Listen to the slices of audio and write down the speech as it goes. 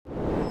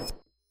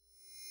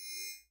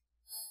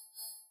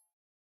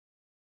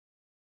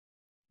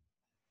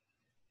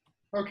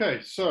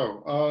Okay,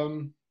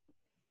 so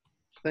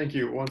thank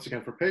you once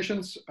again for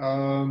patience.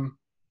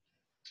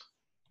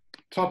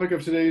 Topic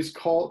of today's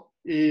call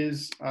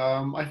is,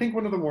 I think,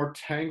 one of the more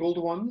tangled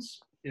ones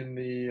in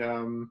the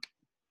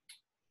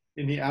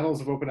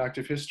annals of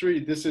OpenActive history.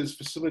 This is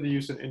facility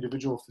use and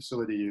individual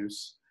facility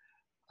use.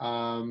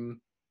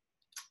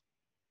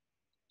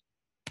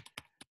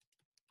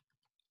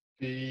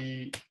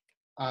 The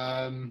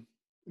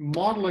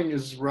modeling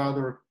is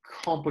rather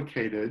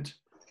complicated,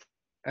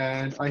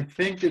 and I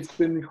think it's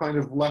been kind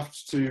of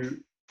left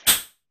to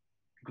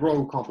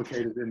grow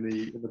complicated in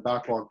the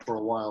backlog for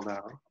a while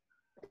now.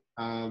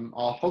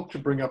 I'll hope to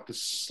bring up the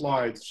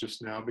slides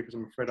just now because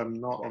I'm afraid I'm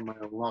not on my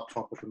own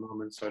laptop at the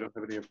moment, so I don't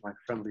have any of my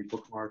friendly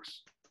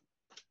bookmarks.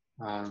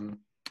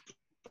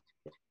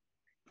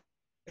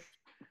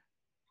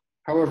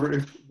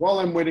 However, while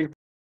I'm waiting,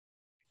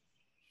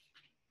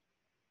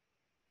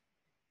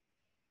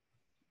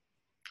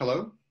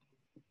 hello?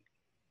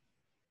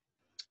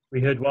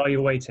 We heard while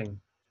you're waiting.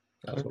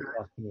 That's what we're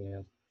asking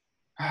you.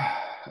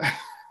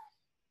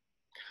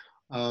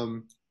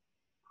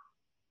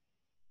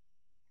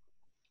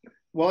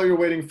 While you're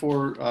waiting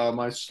for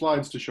my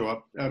slides to show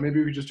up, maybe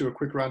we could just do a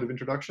quick round of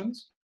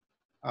introductions.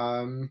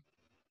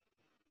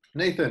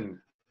 Nathan,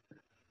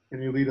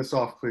 can you lead us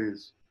off,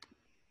 please?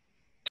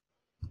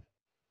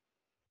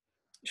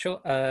 Sure.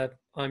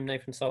 I'm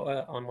Nathan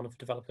Salter. I'm one of the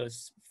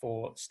developers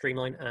for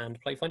Streamline and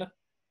Playfinder,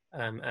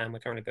 and we're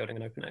currently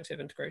building an OpenActive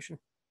integration.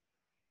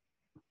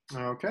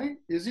 Okay,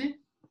 Izzy?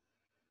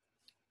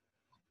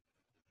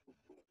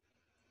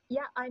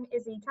 Yeah, I'm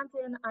Izzy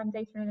Campion. I'm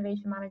Data and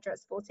Innovation Manager at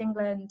Sport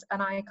England,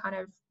 and I kind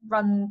of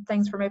run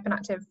things from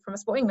OpenActive from a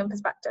Sport England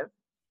perspective.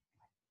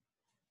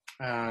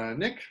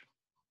 Nick?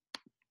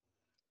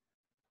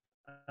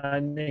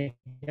 Nick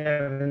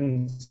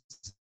Evans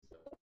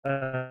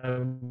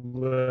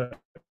work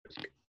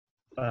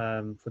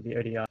for the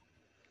ODI.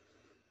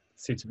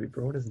 Suitably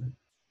broad, isn't it?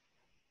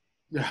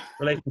 Yeah.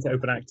 Relating to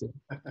OpenActive.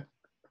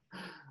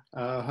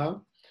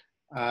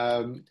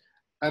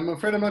 I'm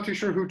afraid I'm not too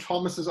sure who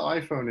Thomas's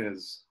iPhone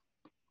is.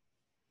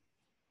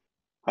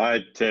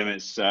 Hi, Tim.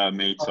 It's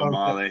me, Tom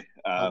Marley.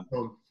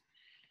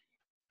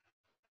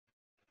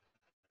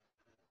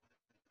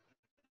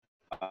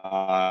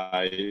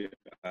 I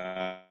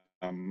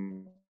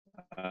am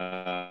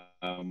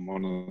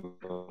one of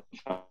the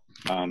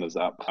founders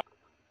at.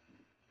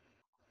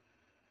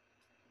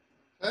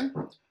 Okay,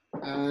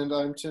 and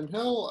I'm Tim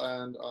Hill,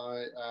 and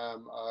I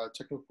am a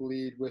technical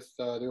lead with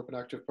the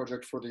OpenActive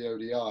project for the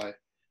ODI.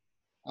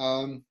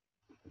 And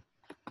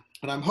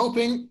I'm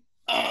hoping,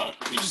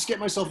 let me just get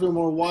myself to a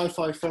more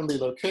Wi-Fi friendly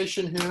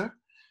location here.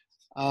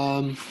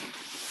 I'm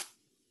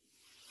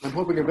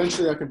hoping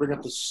eventually I can bring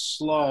up the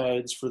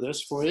slides for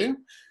this for you.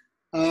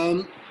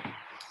 So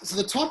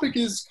the topic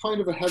is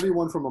kind of a heavy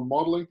one from a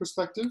modeling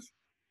perspective.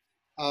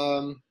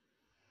 And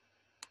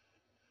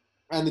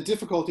the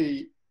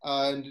difficulty,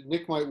 and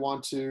Nick might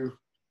want to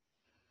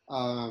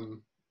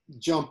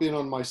jump in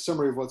on my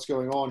summary of what's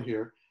going on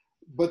here,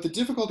 but the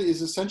difficulty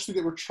is essentially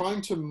that we're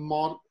trying to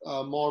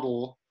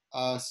model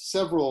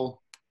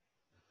several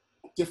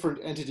different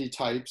entity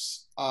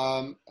types,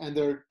 and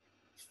they're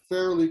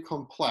fairly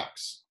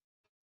complex.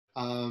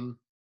 Okay.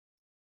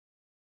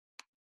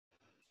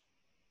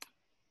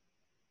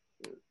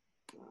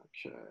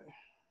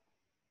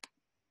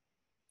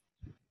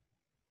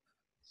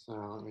 So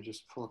let me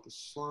just pull up the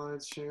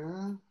slides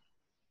here.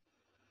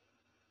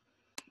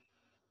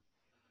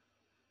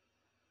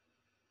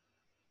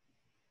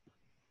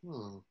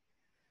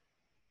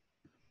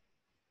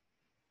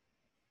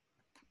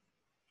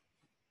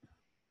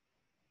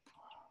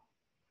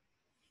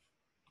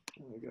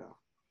 There we go.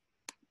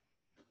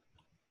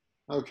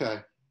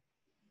 Okay.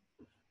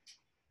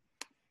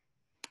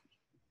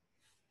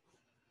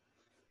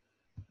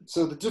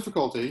 So the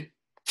difficulty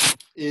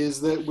is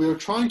that we're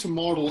trying to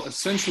model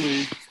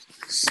essentially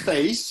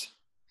space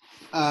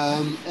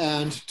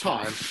and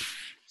time.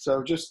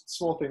 So just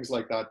small things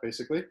like that,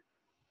 basically.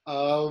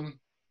 The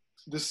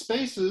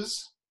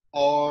spaces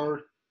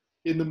are,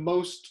 in the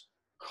most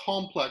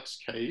complex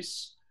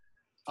case,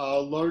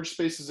 large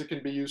spaces that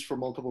can be used for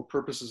multiple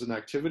purposes and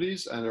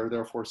activities and are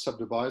therefore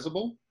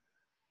subdivisable.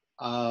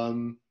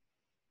 And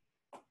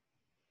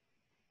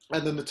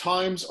then the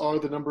times are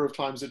the number of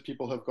times that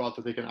people have got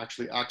that they can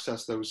actually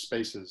access those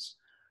spaces.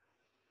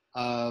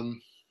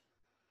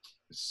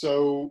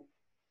 So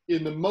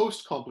in the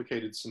most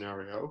complicated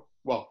scenario,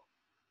 well,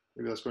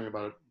 maybe that's going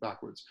about it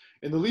backwards.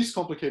 In the least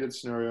complicated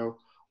scenario,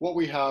 what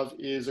we have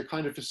is a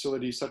kind of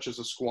facility such as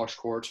a squash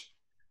court.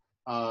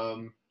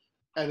 And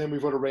then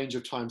we've got a range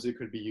of times it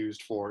could be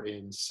used for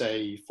in,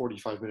 say,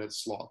 45-minute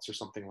slots or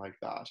something like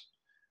that.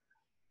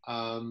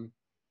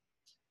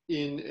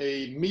 In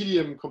a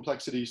medium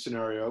complexity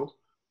scenario,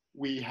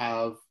 we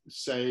have,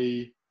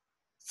 say,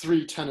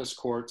 3 tennis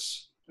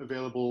courts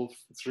available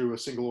through a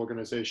single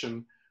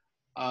organization.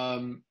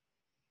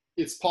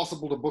 It's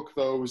possible to book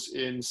those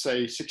in,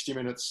 say,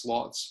 60-minute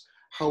slots.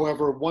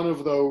 However, one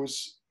of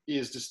those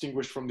is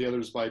distinguished from the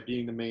others by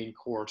being the main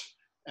court,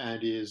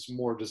 and is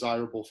more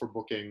desirable for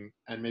booking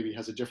and maybe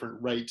has a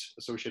different rate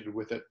associated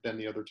with it than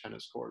the other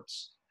tennis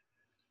courts.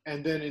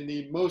 And then in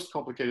the most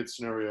complicated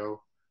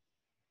scenario,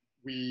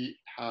 we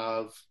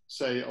have,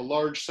 say, a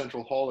large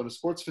central hall in a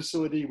sports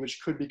facility,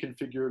 which could be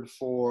configured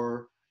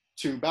for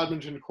 2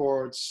 badminton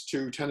courts,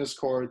 2 tennis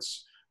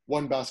courts,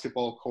 1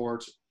 basketball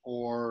court,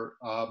 or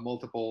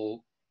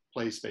multiple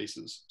play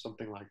spaces,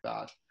 something like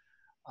that.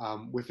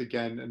 With,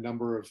 again, a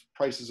number of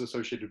prices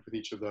associated with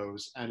each of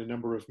those and a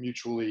number of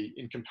mutually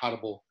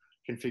incompatible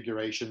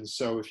configurations.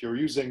 So if you're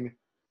using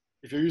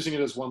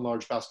it as 1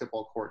 large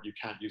basketball court, you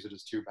can't use it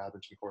as 2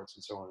 badminton courts,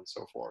 and so on and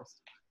so forth.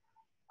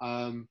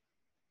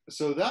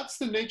 So that's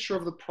the nature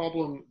of the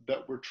problem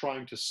that we're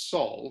trying to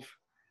solve.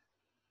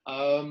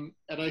 And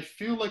I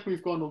feel like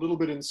we've gone a little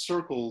bit in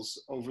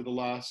circles over the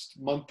last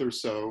month or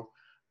so,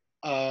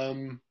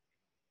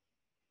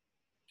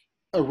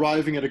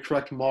 arriving at a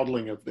correct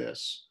modeling of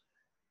this.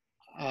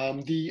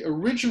 The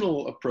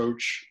original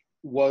approach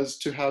was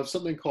to have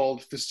something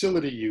called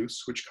facility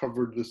use, which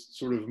covered the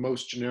sort of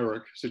most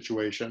generic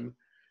situation.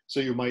 So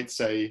you might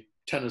say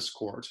tennis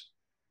court.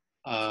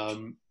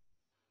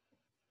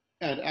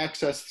 And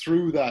access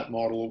through that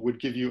model would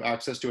give you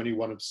access to any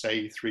one of,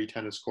 say, 3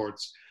 tennis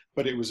courts,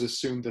 but it was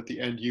assumed that the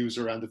end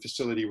user and the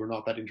facility were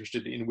not that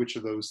interested in which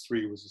of those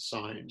 3 was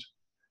assigned.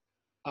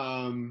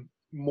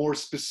 More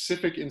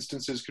specific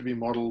instances could be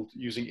modeled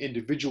using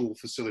individual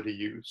facility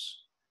use.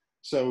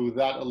 So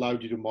that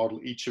allowed you to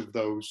model each of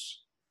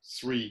those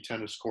 3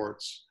 tennis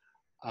courts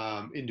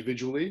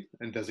individually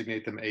and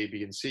designate them A,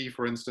 B, and C,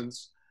 for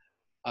instance.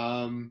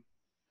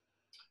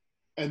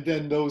 And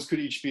then those could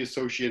each be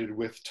associated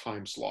with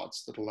time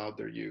slots that allowed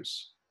their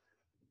use.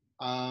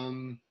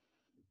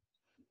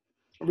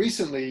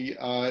 Recently,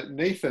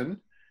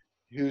 Nathan,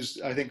 who's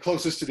I think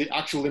closest to the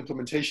actual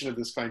implementation of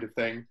this kind of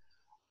thing,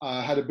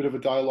 had a bit of a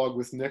dialogue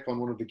with Nick on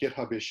one of the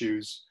GitHub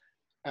issues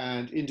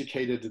and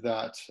indicated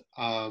that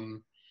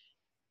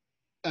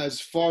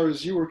as far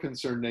as you were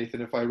concerned,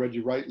 Nathan, if I read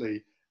you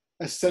rightly,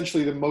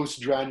 essentially the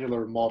most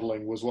granular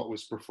modeling was what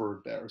was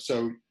preferred there.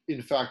 So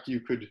in fact,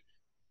 you could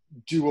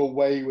do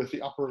away with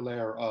the upper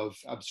layer of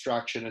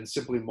abstraction and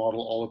simply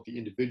model all of the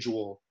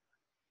individual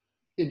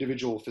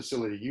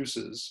facility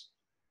uses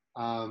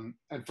and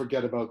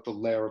forget about the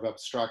layer of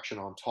abstraction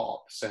on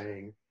top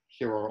saying,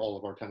 here are all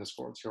of our tennis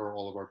courts, here are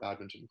all of our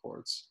badminton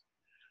courts.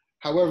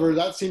 However,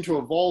 that seemed to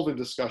evolve in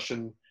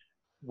discussion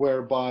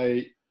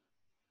whereby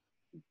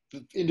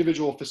the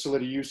individual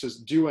facility uses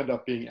do end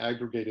up being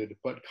aggregated,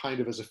 but kind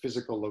of as a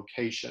physical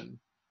location,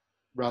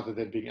 rather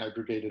than being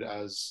aggregated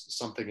as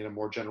something in a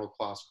more general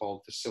class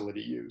called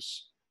facility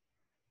use.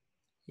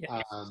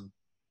 Yeah.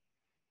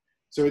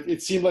 So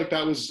it seemed like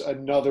that was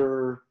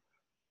another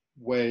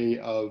way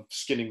of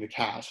skinning the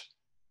cat,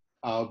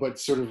 but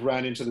sort of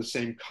ran into the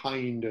same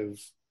kind of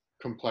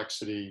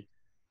complexity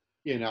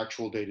in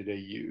actual day-to-day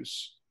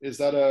use. Is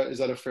that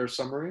a fair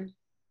summary?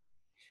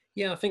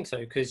 Yeah, I think so,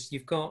 because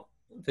you've got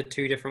the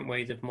 2 different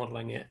ways of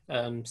modeling it.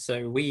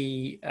 So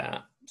we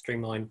at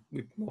Streamline,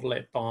 we model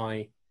it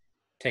by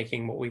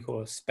taking what we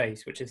call a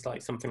space, which is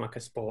like something like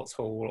a sports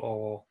hall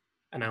or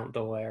an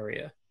outdoor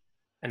area.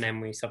 And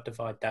then we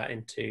subdivide that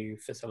into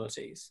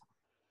facilities,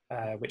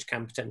 which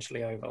can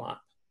potentially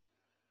overlap.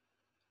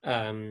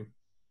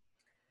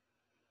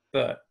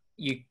 But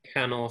you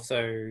can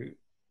also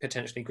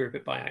potentially group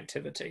it by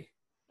activity.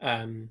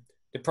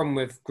 The problem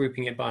with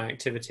grouping it by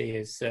activity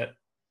is that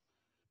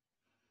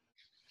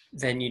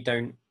then you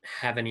don't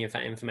have any of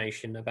that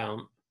information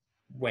about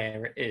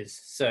where it is.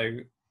 So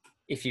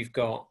if you've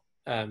got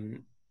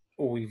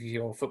all of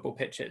your football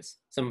pitches,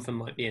 some of them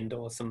might be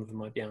indoors, some of them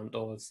might be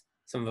outdoors,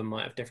 some of them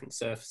might have different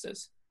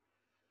surfaces.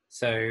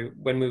 So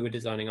when we were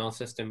designing our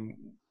system,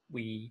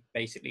 we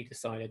basically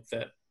decided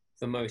that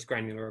the most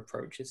granular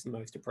approach is the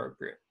most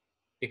appropriate,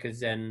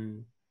 because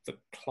then the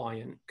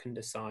client can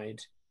decide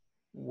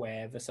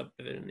where the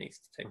subdivision needs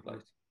to take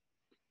place,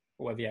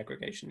 or where the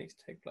aggregation needs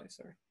to take place,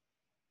 sorry.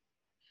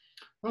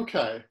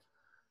 Okay.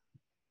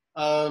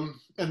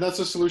 And that's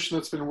a solution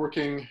that's been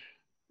working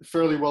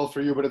fairly well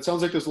for you, but it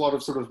sounds like there's a lot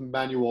of sort of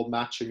manual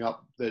matching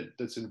up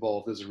that's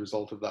involved as a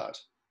result of that.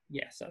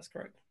 Yes, that's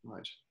correct.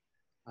 Right.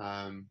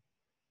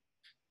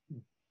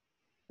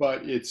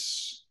 But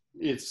it's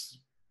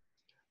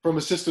from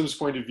a systems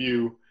point of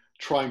view,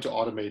 trying to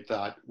automate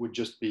that would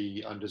just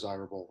be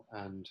undesirable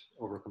and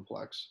over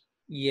complex.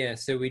 Yeah,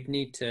 so we'd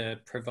need to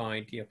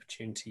provide the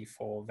opportunity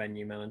for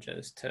venue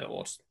managers to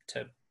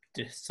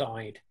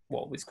decide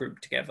what was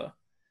grouped together,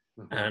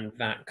 and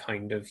that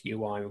kind of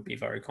UI would be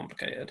very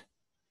complicated.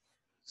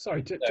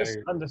 Sorry, to just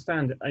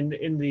understand,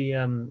 in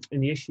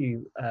the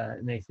issue,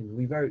 Nathan,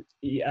 we wrote,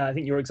 I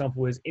think your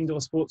example was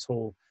indoor sports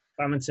hall,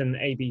 badminton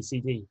A, B,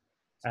 C, D,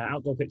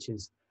 outdoor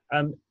pitches.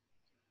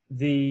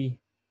 The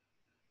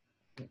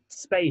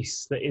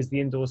space that is the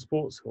indoor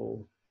sports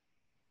hall,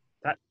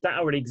 that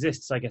already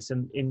exists, I guess,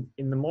 in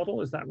the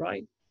model. Is that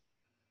right?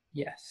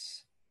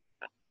 Yes.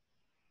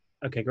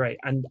 Okay, great.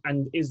 And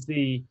is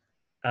the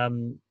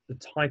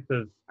type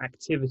of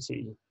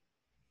activity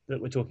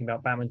that we're talking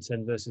about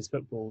badminton versus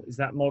football, is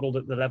that modeled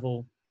at the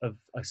level of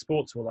a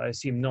sports hall? I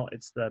assume not.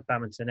 It's the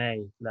badminton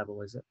A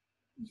level, is it?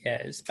 Yeah,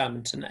 it's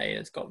badminton A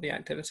has got the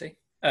activity.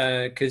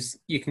 Because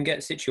you can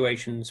get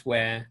situations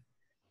where,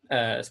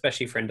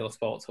 especially for indoor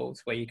sports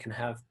halls, where you can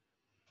have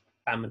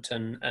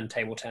badminton and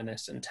table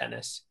tennis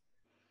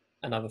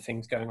and other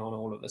things going on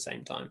all at the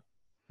same time.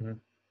 Mm-hmm.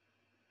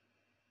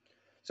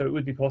 So it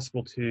would be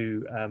possible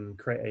to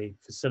create a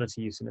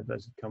facility use in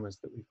inverted commas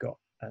that we've got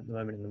at the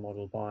moment in the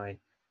model by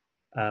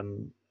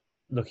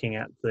looking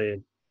at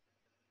the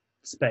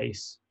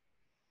space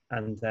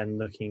and then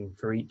looking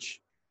for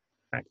each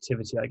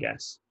activity, I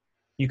guess.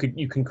 You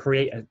could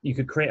create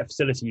a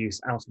facility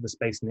use out of the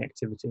space and the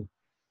activity,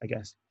 I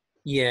guess.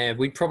 Yeah,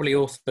 we'd probably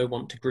also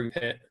want to group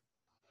it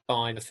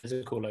by the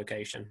physical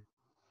location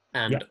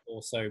and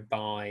also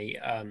by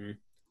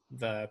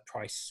the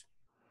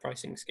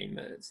pricing scheme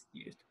that it's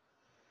used.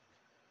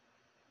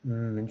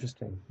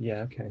 Interesting.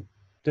 Yeah. Okay.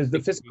 Does the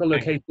physical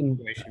location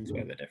situations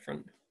where they're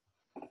different?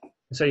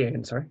 Say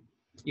again. Sorry.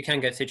 You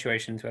can get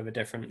situations where they're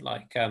different,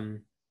 like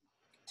Tim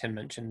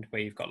mentioned,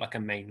 where you've got like a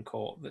main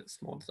court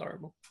that's more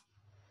desirable.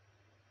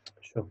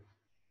 Sure.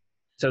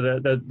 So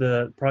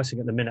the pricing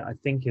at the minute, I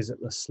think, is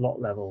at the slot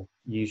level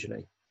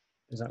usually.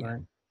 Is that right?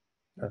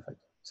 Perfect.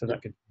 So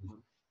that could,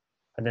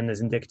 and then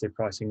there's indicative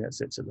pricing that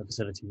sits at the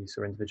facility use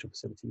or individual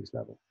facility use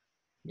level.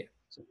 Yeah.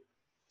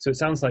 So it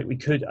sounds like we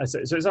could. So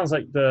it sounds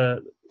like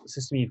the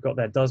system you've got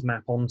there does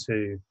map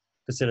onto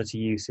facility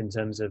use in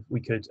terms of we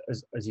could,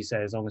 as you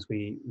say, as long as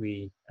we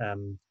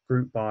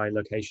group by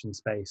location,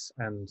 space,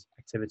 and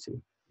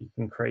activity, you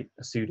can create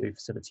a pseudo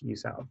facility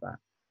use out of that.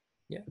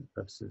 Yeah.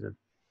 For purposes of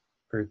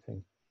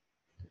grouping.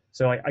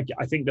 So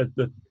I think that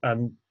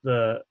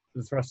the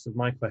thrust of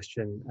my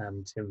question,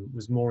 Tim,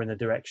 was more in the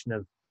direction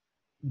of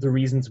the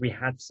reasons we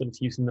had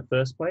facility use in the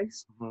first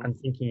place, and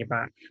thinking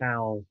about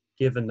how,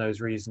 given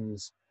those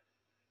reasons,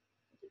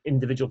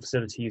 individual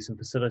facility use and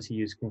facility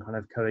use can kind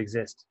of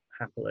coexist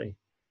happily.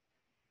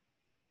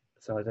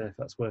 So I don't know if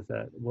that's worth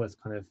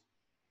kind of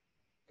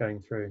going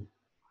through.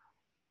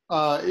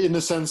 In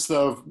the sense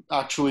of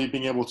actually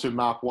being able to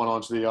map one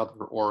onto the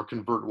other or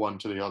convert one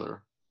to the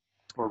other,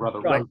 or rather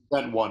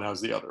represent one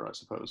as the other, I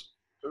suppose.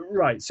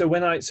 Right. So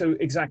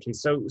exactly.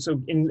 So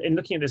in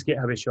looking at this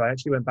GitHub issue, I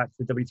actually went back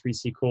to the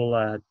W3C call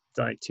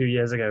like 2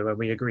 years ago when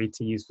we agreed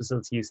to use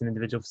facility use and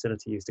individual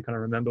facility use to kind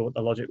of remember what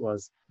the logic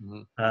was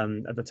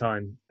at the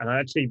time. And I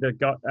actually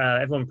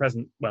everyone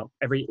present, well,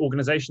 every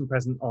organization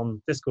present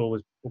on this call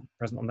was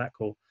present on that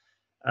call,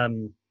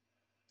 and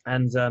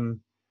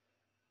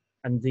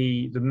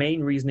the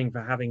main reasoning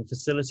for having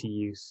facility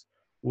use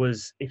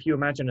was, if you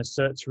imagine a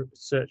search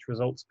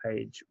results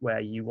page where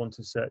you want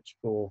to search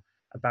for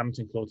a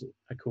badminton court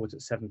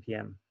at 7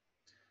 p.m.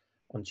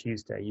 on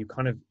Tuesday, you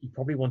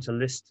probably want to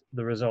list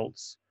the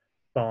results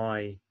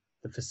by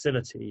the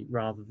facility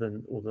or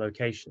the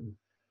location,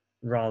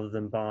 rather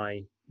than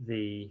by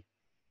the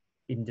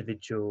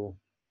individual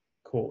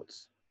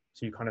courts.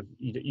 So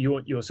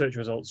your search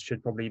results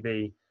should probably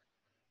be,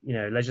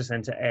 Leisure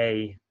Centre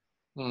A,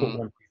 court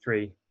 1, 2,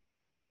 3,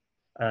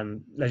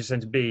 Leisure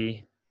Centre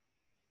B,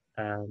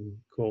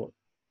 court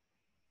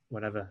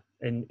whatever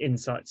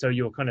inside. So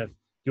your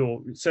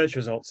search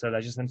results are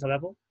Leisure Centre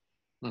level.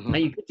 Now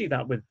you could do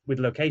that with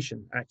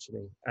location,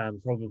 actually,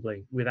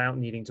 probably without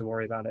needing to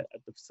worry about it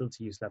at the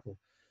facility use level.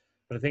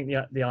 But I think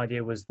the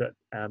idea was that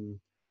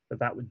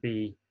that would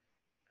be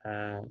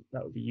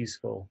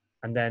useful.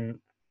 And then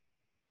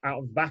out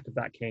of the back of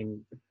that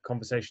came a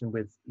conversation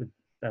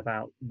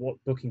about what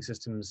booking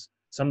systems.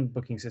 Some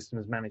booking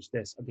systems manage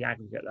this at the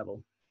aggregate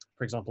level.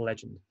 For example,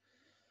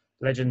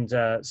 Legend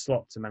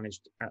slots are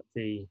managed at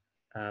the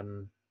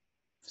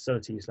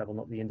facility use level,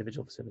 not the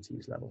individual facility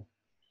use level.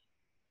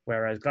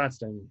 Whereas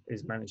Gladstone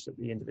is managed at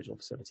the individual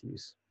facility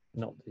use,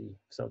 not the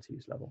facility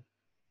use level.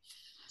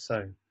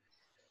 So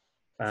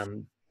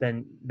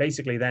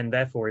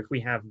therefore, if we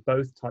have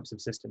both types of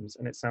systems,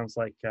 and it sounds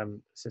like the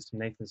system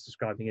Nathan's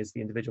describing is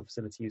the individual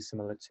facility use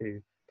similar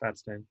to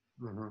Gladstone,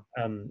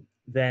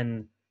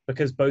 then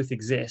because both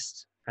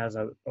exist as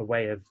a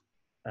way of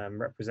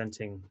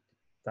representing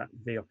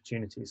the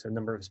opportunity, so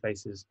number of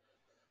spaces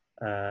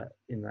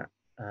in that,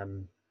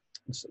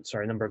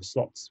 number of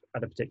slots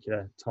at a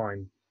particular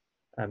time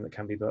that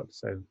can be booked,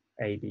 so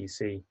A, B,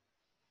 C.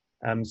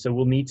 So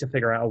we'll need to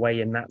figure out a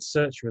way in that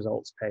search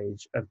results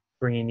page of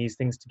bringing these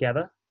things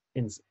together.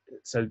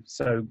 So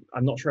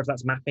I'm not sure if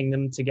that's mapping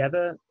them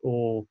together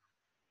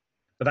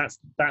but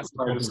that's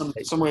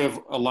some way of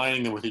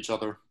aligning them with each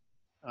other.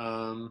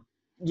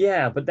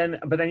 Yeah, but then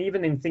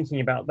even in thinking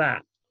about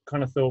that,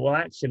 kind of thought, well,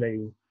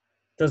 actually,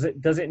 does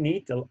it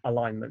need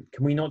alignment?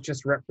 Can we not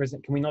just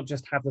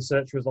have the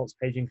search results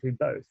page include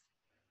both?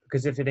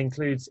 Because if it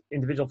includes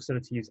individual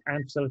facility use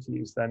and facility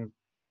use, then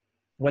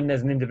when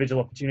there's an individual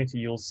opportunity,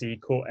 you'll see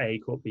court A,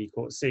 court B,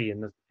 court C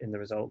in the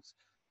results.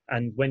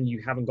 And when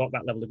you haven't got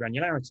that level of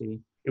granularity,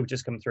 it would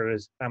just come through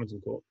as badminton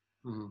court,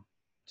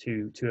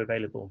 two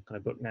available, kind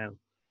of book now.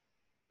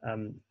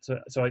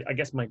 So I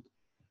guess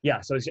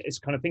so it's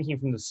kind of thinking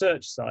from the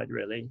search side,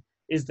 really.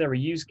 is there a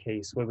use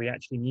case where we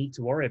actually need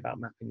to worry about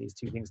mapping these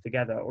two things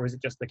together? Or is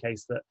it just the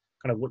case that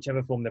kind of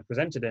whichever form they're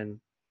presented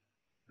in,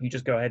 you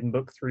just go ahead and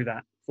book through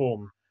that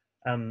form?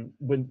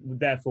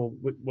 Therefore,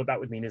 what that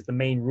would mean is the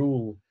main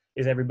rule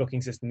is every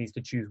booking system needs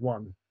to choose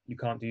one. You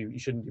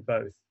shouldn't do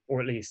both,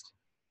 or at least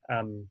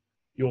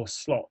your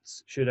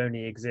slots should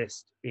only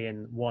exist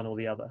in one or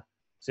the other.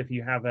 So if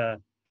you have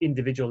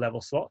individual level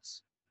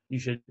slots, you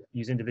should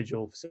use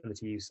individual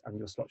facility use and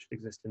your slot should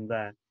exist in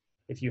there.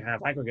 If you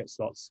have aggregate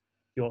slots,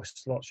 your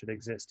slot should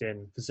exist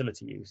in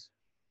facility use.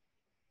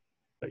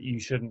 But you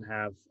shouldn't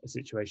have a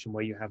situation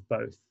where you have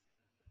both,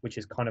 which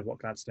is kind of what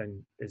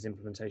Gladstone's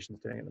implementation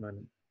is doing at the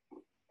moment.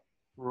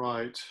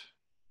 Right.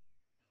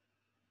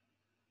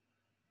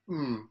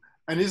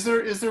 And is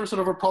there sort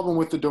of a problem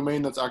with the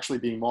domain that's actually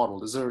being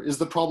modeled? Is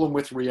the problem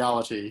with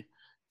reality,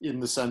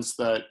 in the sense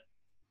that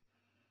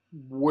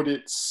would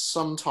it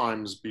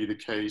sometimes be the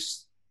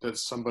case that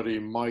somebody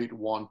might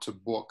want to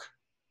book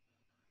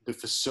the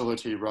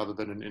facility rather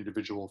than an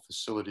individual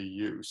facility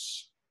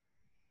use?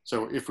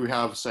 So if we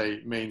have,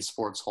 say, main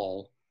sports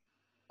hall,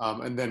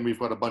 and then we've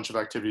got a bunch of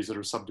activities that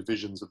are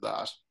subdivisions of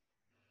that,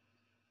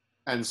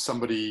 and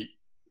somebody,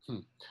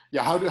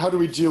 yeah, how do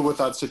we deal with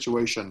that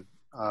situation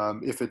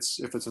if it's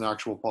an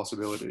actual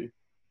possibility?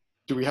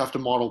 Do we have to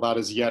model that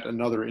as yet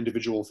another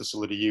individual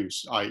facility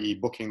use, i.e.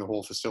 booking the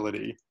whole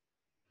facility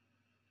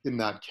in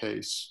that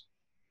case?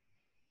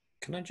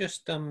 Can I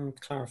just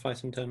clarify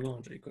some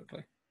terminology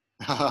quickly?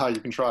 You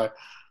can try.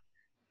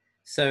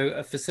 So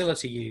a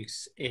facility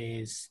use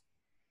is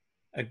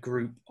a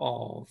group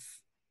of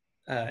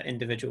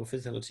individual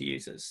facility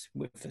users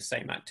with the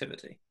same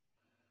activity.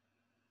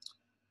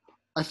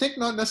 I think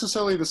not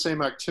necessarily the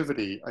same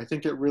activity. I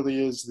think it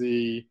really is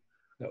the...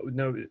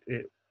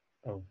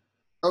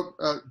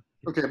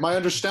 Okay, my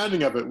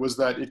understanding of it was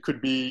that it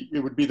would be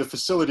the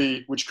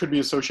facility which could be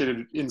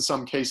associated in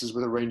some cases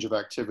with a range of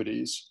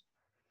activities.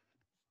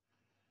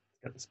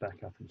 Get the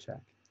spec up and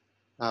check.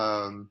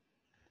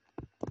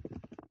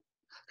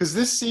 Because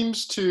this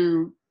seems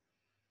to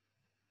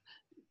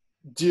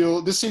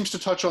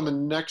touch on the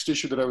next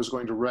issue that I was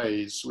going to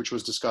raise, which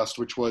was discussed,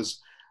 which was,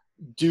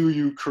 do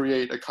you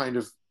create a kind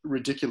of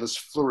ridiculous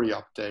flurry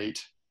update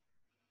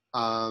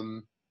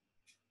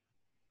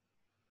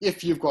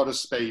if you've got a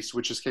space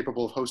which is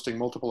capable of hosting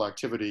multiple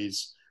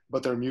activities,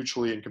 but they're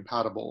mutually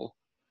incompatible?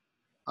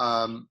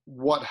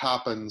 What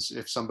happens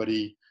if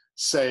somebody,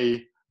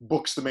 say,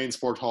 books the main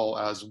sport hall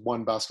as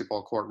one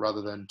basketball court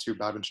rather than two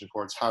badminton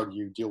courts? How do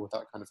you deal with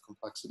that kind of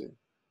complexity?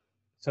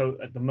 So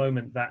at the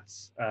moment,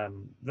 that's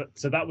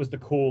that was the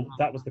call.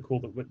 That was the call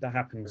that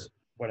happened.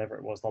 Whatever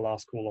it was, the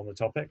last call on the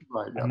topic,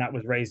 right? Yeah. And that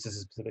was raised as a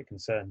specific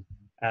concern.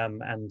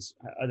 And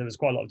there was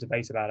quite a lot of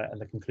debate about it,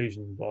 and the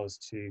conclusion was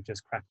to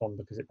just crack on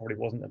because it probably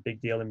wasn't a big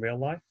deal in real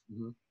life,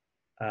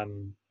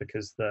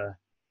 because the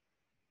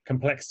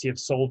complexity of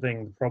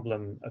solving the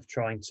problem of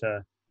trying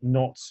to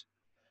not,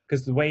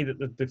 because the way that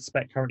the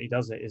spec currently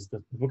does it is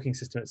the booking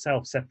system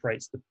itself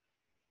separates the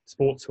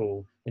sports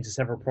hall into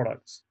several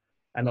products,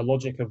 and the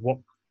logic of what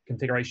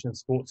configuration of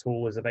sports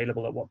hall is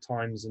available at what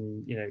times,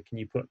 and can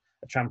you put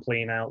a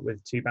trampoline out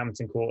with two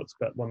badminton courts,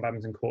 but one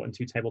badminton court and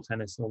two table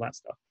tennis and all that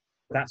stuff.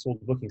 That's all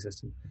the booking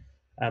system.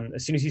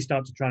 As soon as you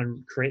start to try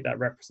and create that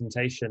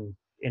representation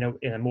in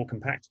a more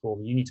compact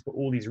form, you need to put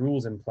all these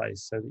rules in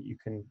place so that you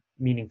can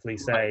meaningfully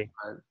say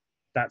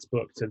that's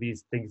booked, so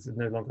these things are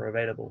no longer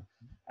available.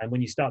 And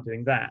when you start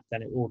doing that,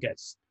 then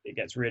it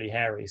gets really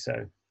hairy.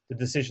 So the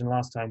decision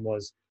last time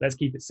was, let's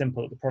keep it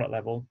simple at the product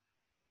level.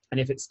 And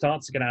if it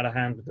starts to get out of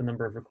hand with the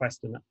number of requests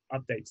and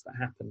updates that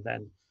happen,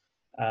 then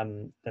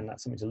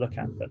that's something to look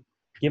at. But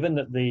given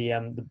that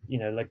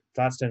like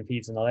Gladstone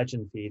feeds and the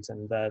Legend feeds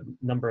and the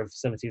number of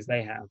facilities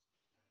they have,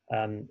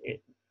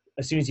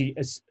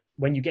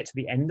 when you get to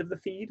the end of the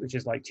feed, which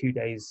is like 2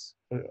 days,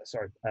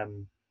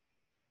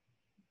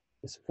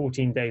 it's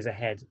 14 days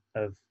ahead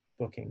of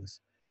bookings,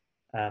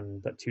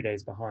 but 2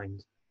 days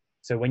behind.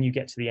 So when you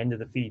get to the end of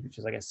the feed, which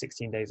is I guess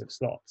 16 days of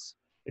slots,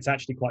 it's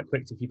actually quite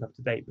quick to keep up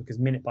to date because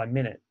minute by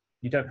minute,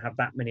 you don't have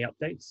that many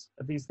updates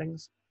of these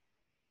things.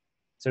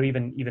 So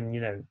even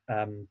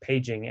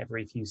paging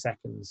every few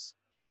seconds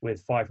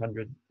with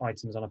 500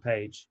 items on a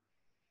page,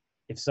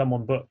 if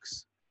someone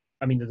books,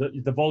 I mean,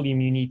 the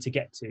volume you need to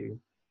get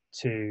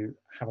to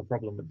have a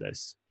problem with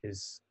this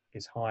is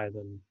higher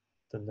than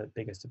the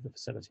biggest of the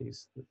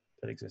facilities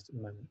that exist at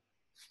the moment.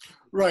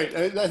 Right.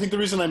 I think the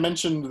reason I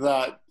mentioned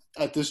that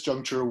at this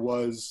juncture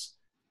was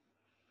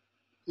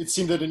it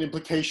seemed that an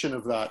implication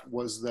of that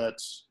was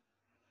that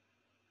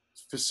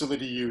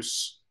facility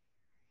use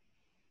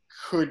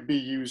could be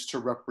used to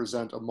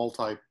represent a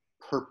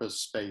multi-purpose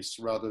space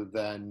rather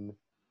than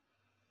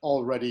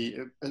already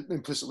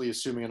implicitly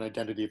assuming an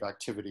identity of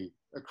activity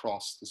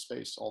across the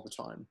space all the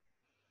time.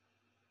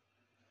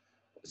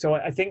 So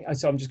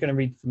I'm just going to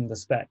read from the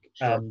spec.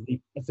 Sure.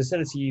 A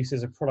facility use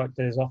is a product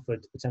that is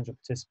offered to potential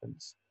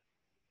participants.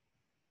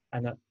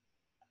 And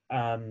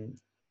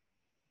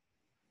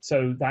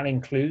so that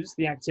includes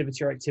the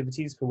activity or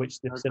activities for which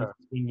the facility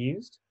is being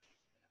used.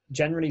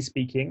 Generally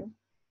speaking,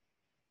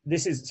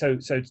 this is so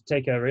to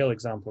take a real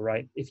example,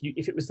 right? If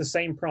it was the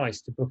same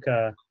price to book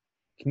a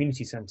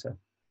community center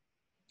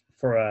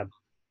for a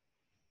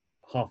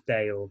half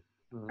day or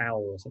hour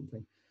or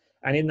something,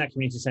 and in that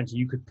community center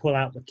you could pull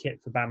out the kit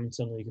for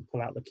badminton, or you could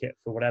pull out the kit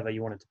for whatever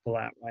you wanted to pull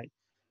out, right?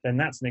 Then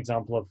that's an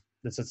example of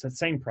it's the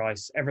same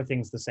price,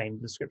 everything's the same,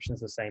 the description's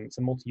the same, it's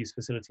a multi-use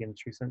facility in the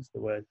true sense of the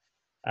word.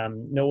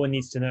 No one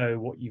needs to know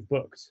what you've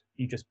booked.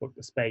 You just book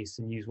the space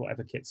and use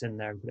whatever kit's in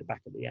there and put it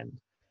back at the end.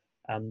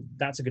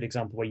 That's a good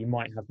example where you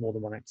might have more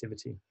than one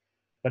activity.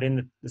 But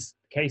in this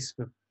case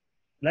for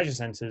leisure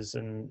centers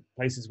and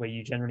places where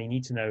you generally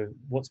need to know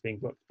what's being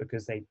booked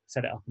because they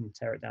set it up and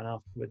tear it down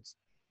afterwards,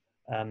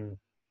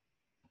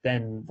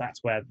 then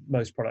that's where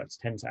most products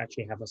tend to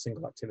actually have a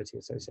single activity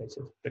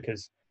associated,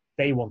 because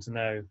they want to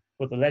know,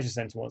 what the leisure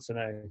center wants to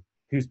know,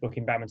 who's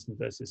booking badminton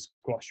versus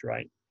squash,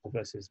 right, or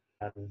versus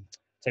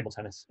table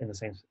tennis in the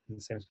same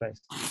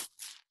space.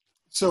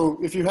 So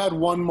if you had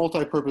one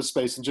multi-purpose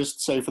space, and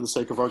just say for the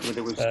sake of argument,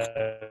 it was.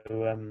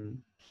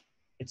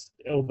 It's,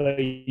 although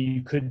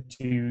you could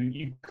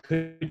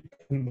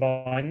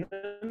combine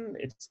them,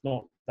 it's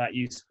not that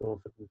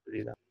useful for people to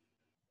do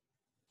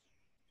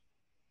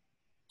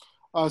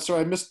that.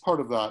 Sorry, I missed part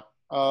of that.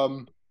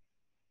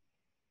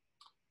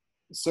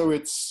 So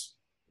it's,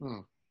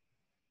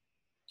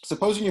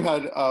 supposing you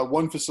had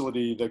one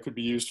facility that could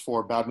be used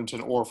for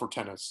badminton or for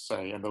tennis,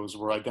 say, and those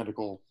were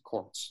identical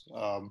courts,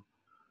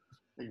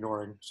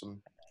 ignoring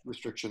some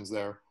restrictions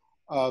there.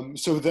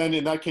 So then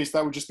in that case,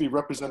 that would just be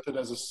represented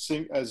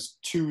as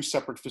two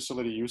separate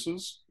facility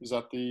uses. Is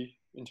that the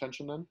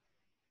intention then?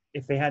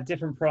 If they had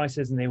different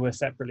prices and they were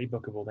separately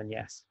bookable, then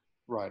yes.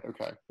 Right,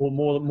 okay. Or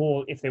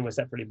more if they were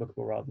separately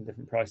bookable rather than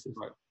different prices.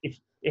 Right.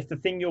 If the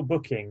thing you're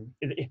booking,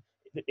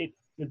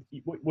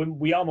 when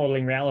we are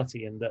modeling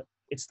reality in that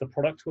it's the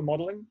product we're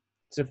modeling.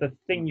 So if the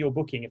thing you're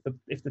booking,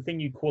 if the thing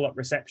you call up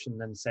reception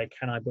then say,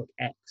 can I book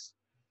X,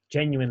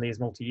 genuinely is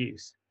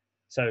multi-use.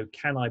 So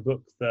can I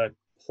book the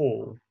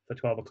hall for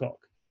 12 o'clock?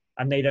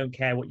 And they don't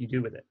care what you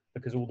do with it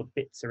because all the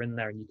bits are in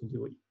there and you can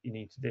do what you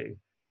need to do.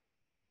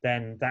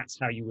 Then that's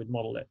how you would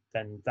model it.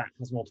 Then that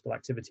has multiple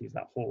activities,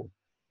 that hall.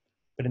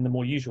 But in the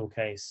more usual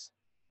case,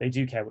 they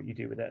do care what you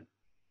do with it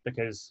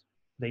because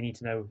they need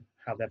to know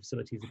how their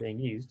facilities are being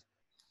used.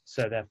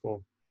 So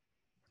therefore,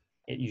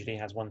 it usually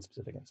has one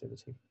specific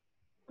activity.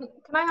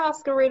 Can I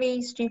ask a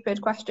really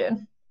stupid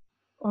question?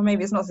 Or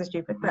maybe it's not so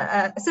stupid, but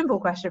a simple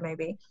question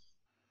maybe.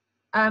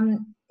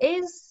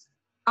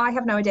 I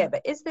have no idea,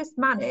 but is this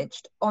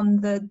managed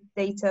on the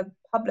data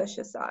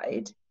publisher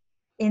side,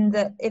 in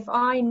that if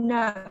I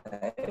know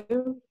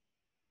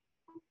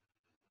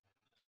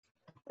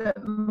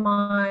that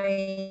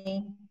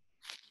my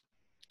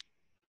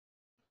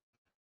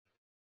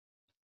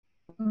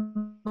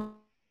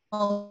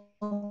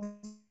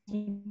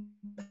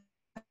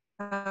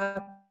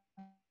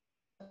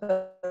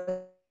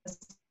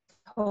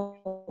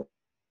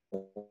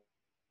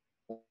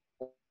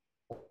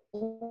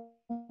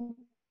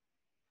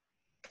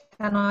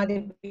can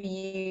either be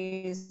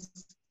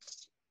used,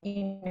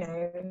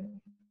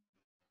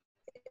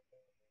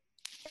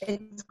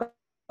 it's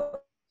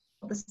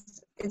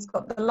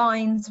got the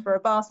lines for a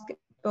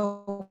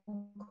basketball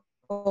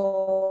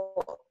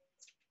or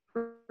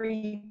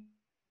free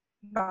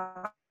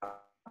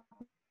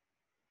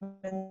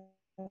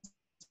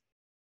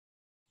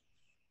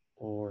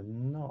or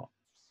not.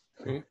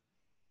 It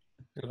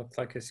looks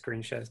like his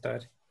screen share's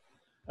died.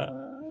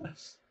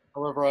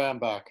 However, I am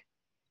back.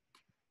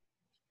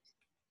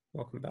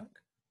 Welcome back.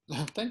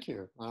 Thank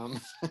you.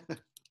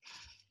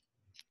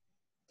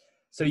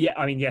 So yeah,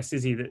 I mean, yes,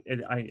 Izzy,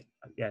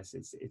 yes,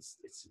 it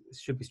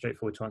should be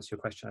straightforward to answer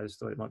your question. I just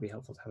thought it might be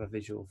helpful to have a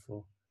visual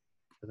for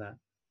that.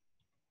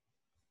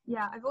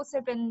 Yeah, I've also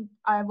been,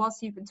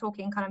 whilst you've been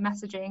talking, kind of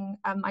messaging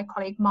my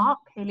colleague Mark,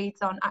 who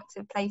leads on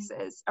Active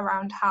Places,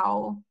 around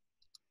how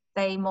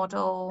they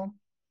model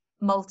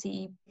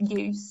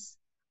multi-use.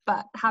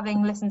 But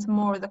having listened to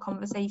more of the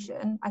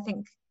conversation, I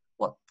think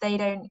what they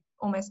don't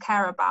almost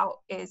care about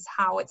is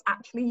how it's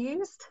actually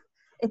used.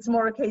 It's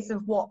more a case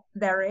of what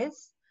there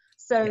is.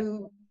 So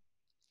yeah.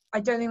 I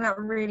don't think that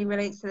really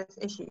relates to this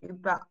issue,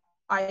 but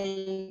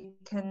I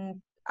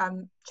can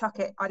chuck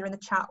it either in the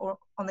chat or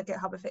on the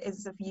GitHub if it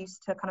is of use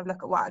to kind of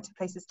look at what Active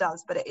Places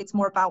does. But it's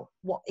more about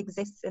what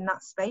exists in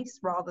that space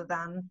rather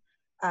than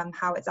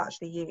how it's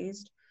actually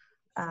used.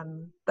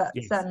 But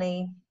yes,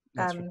 certainly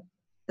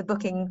the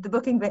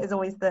booking bit is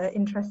always the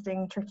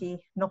interesting, tricky,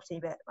 knotty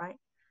bit, right?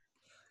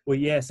 Well,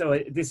 yeah. So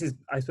this is,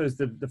 I suppose,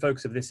 the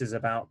focus of this is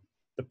about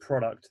the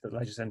product that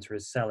Leisure Centre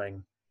is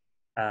selling,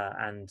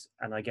 and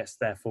I guess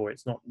therefore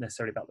it's not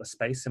necessarily about the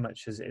space so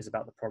much as it is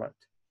about the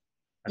product.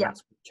 And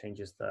that's what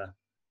changes the.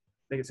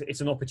 I think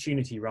it's an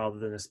opportunity rather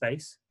than a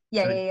space.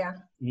 Yeah, so yeah.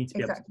 You need to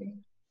be able to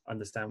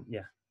understand,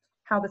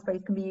 how the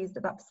space can be used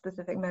at that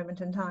specific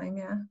moment in time.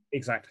 Yeah.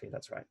 Exactly.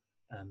 That's right.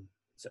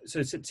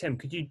 So Tim,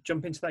 could you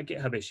jump into that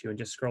GitHub issue and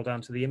just scroll down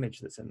to the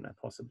image that's in there,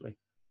 possibly?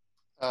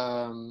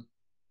 Depends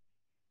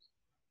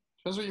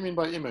what you mean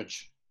by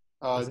image.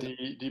 Do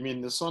you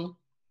mean this one?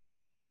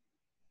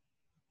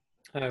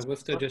 We're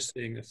still just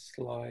seeing the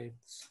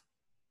slides.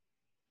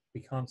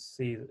 We can't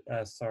see,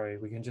 sorry,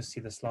 we can just see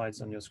the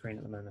slides on your screen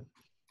at the moment.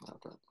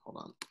 Okay, hold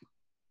on.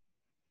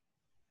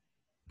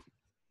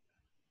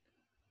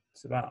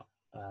 It's about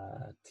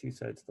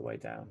 2/3 of the way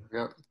down.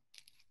 Yep.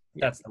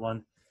 That's the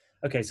one.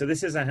 Okay, so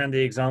this is a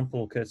handy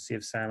example courtesy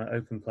of Sam at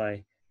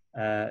OpenPlay,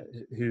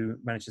 who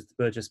manages the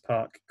Burgess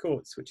Park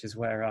courts, which is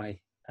where I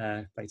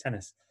play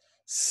tennis.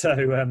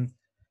 So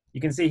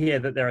you can see here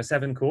that there are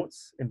 7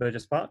 courts in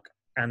Burgess Park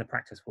and the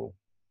practice hall.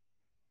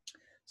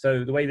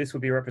 So the way this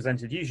would be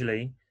represented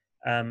usually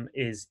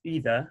is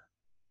either,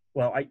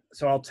 well,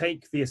 so I'll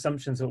take the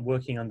assumptions that we're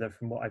working under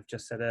from what I've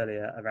just said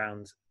earlier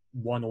around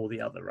one or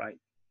the other, right?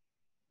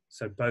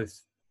 So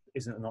both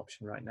isn't an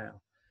option right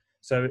now.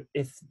 So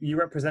if you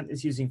represent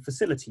this using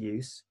facility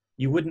use,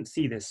 you wouldn't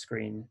see this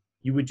screen.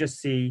 You would just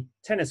see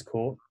tennis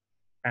court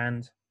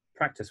and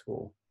practice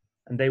hall,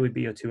 and they would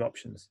be your 2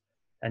 options.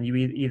 And you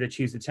either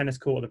choose the tennis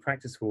court or the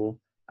practice hall,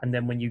 and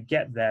then when you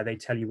get there, they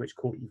tell you which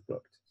court you've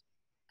booked,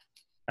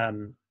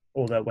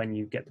 although when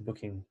you get the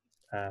booking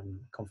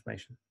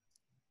confirmation.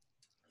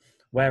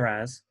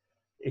 Whereas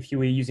if you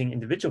were using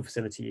individual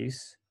facility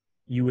use,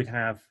 you would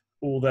have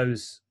all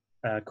those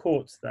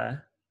courts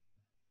there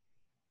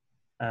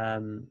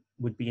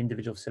would be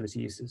individual facility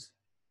uses.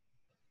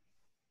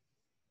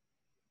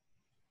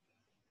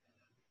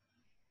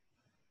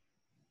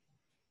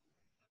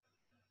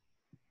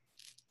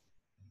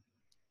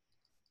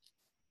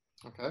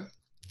 Okay.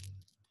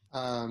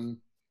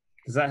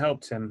 Does that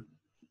help, Tim?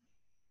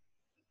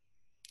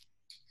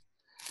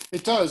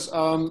 It does.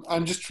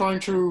 I'm just trying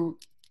to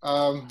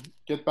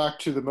get back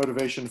to the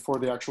motivation for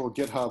the actual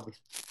GitHub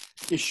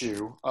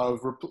issue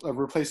of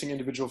replacing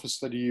individual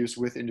facility use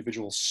with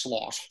individual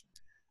slot.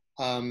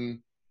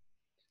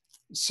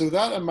 So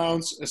that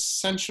amounts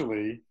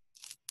essentially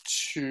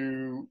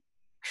to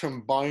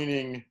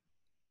combining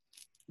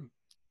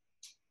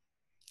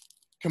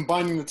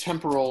the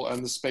temporal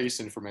and the space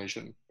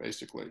information,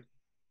 basically.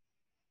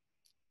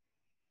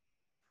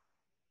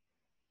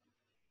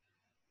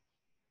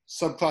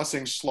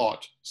 Subclassing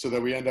slot so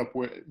that we end up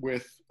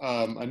with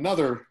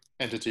another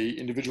entity,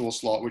 individual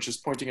slot, which is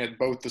pointing at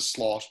both the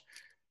slot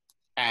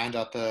and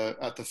at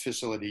the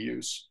facility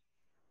use.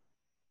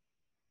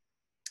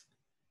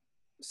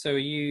 So are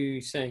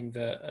you saying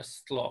that a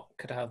slot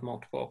could have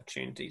multiple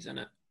opportunities in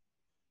it,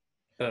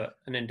 but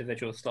an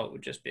individual slot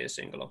would just be a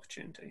single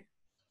opportunity?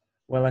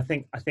 Well, I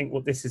think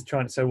what this is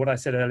trying to, so what I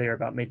said earlier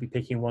about maybe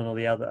picking one or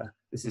the other,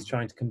 this is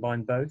trying to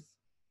combine both.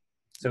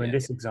 So in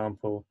this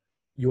example,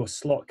 your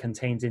slot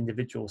contains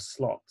individual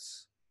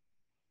slots,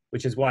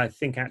 which is why I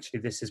think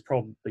actually this is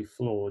probably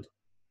flawed,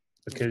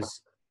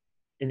 because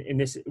in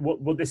this,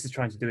 what this is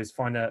trying to do is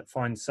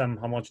find some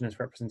homogeneous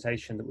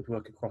representation that would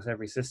work across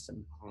every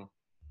system,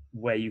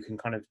 where you can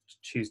kind of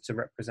choose to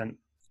represent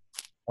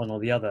one or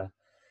the other.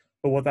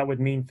 But what that would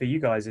mean for you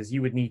guys is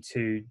you would need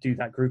to do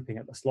that grouping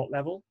at the slot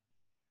level.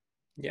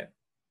 Yeah.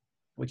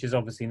 Which is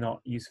obviously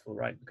not useful,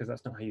 right? Because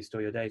that's not how you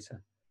store your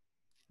data.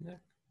 No.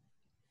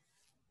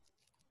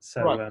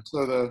 So, right.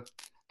 So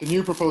the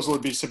new proposal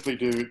would be simply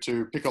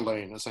to pick a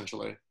lane,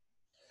 essentially.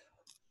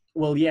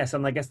 Well, yes,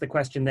 and I guess the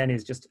question then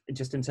is just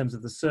in terms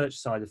of the search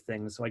side of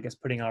things. So I guess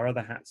putting our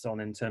other hats on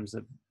in terms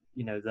of,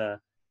 you know, the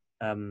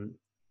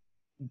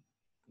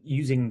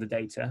using the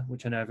data,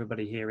 which I know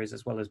everybody here is,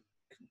 as well as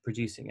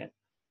producing it.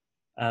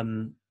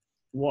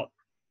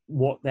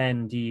 What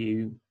then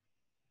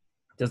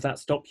does that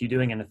stop you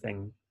doing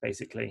anything,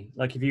 basically?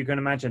 Like if you can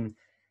imagine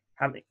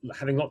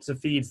having lots of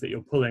feeds that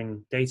you're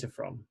pulling data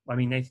from. I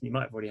mean, Nathan, you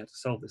might have already had to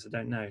solve this, I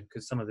don't know,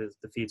 because some of the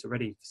feeds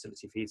already,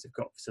 facility feeds, have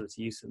got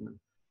facility use in them.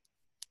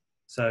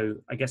 So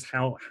I guess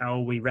how are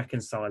we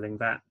reconciling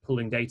that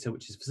pulling data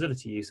which is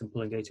facility use and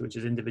pulling data which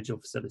is individual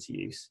facility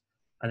use?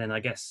 And then I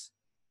guess,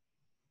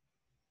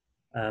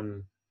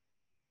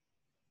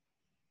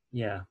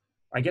 yeah,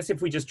 I guess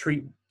if we just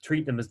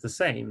treat them as the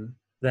same,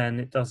 then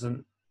it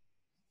doesn't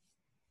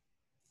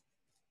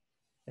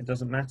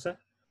matter.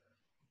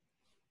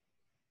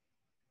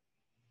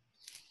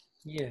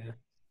 Yeah.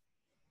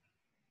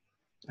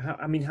 How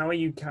are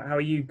you kind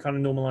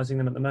of normalizing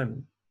them at the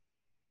moment?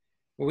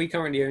 Well, we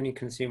currently only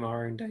consume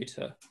our own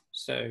data,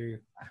 so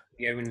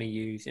we only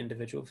use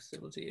individual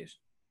facility use.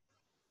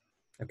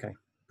 Okay,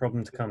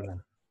 problem to come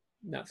then.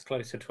 That's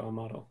closer to our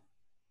model.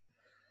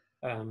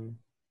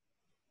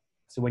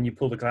 So when you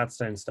pull the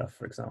Gladstone stuff,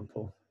 for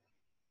example,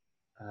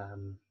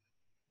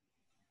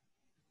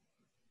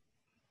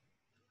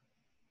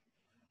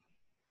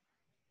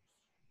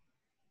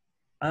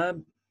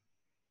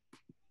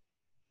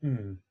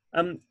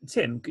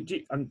 Tim, could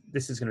you?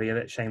 This is going to be a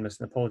bit shameless,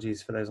 and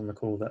apologies for those on the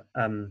call that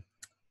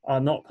are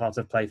not part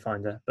of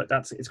Playfinder, but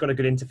it's got a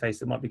good interface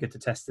that might be good to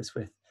test this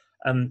with.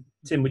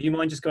 Tim, would you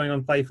mind just going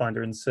on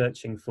Playfinder and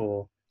searching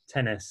for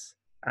tennis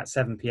at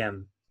 7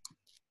 p.m.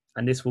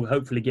 and this will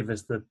hopefully give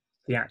us the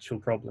actual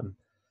problem.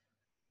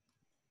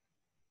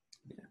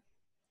 Yeah.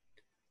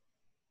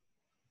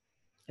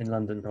 In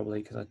London,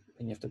 probably, because I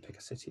think you have to pick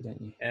a city,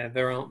 don't you? Yeah,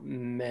 there aren't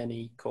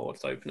many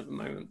courts open at the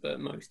moment, but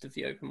most of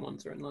the open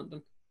ones are in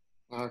London.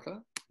 Okay.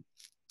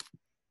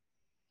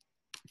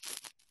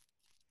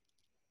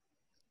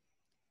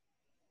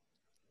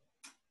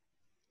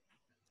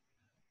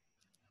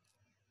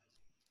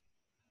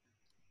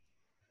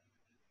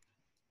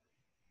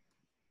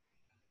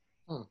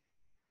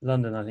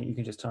 London, I think you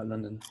can just type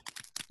London.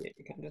 Yeah,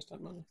 you can just type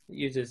London. It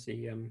uses the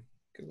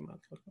Google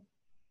Maps.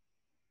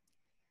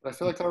 I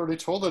feel like I already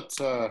told it.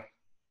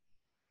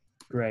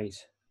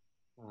 Great.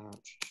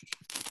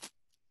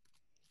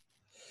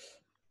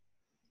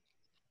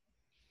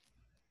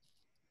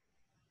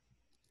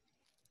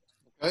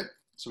 Okay,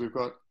 so we've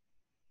got.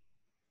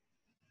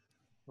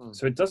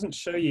 So it doesn't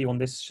show you on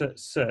this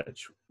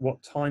search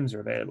what times are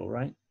available,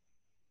 right?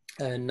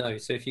 No,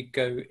 so if you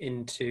go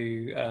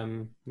into,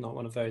 not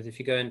one of those, if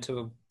you go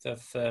into the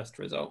first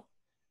result,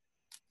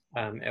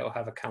 it'll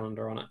have a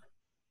calendar on it.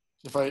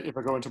 If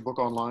I go into book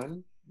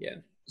online? Yeah.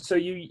 So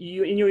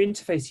you in your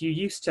interface, you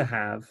used to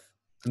have,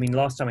 I mean,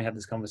 last time we had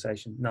this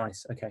conversation,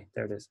 nice, okay,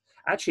 there it is.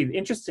 Actually,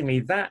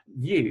 interestingly, that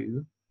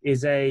view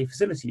is a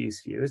facility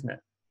use view, isn't it?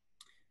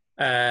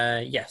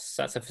 Yes,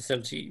 that's a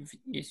facility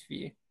use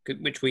view,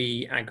 which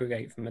we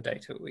aggregate from the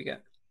data that we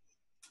get.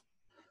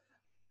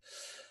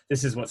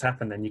 This is what's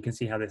happened then. You can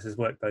see how this has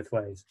worked both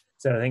ways.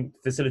 So I think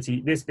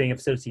this being a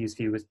facility use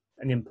view was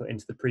an input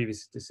into the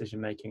previous decision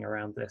making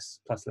around this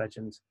plus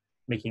legend,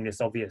 making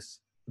this obvious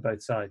for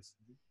both sides.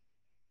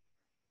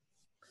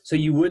 So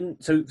you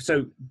wouldn't, so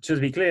to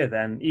be clear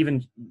then,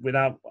 even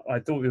without, I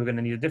thought we were going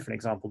to need a different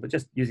example, but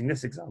just using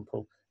this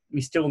example,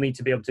 we still need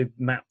to be able to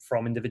map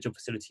from individual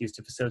facility use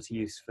to facility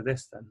use for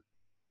this then?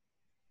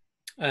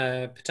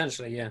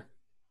 Potentially, yeah.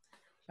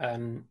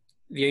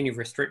 The only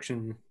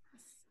restriction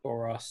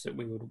for us that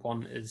we would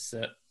want is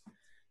that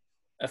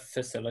a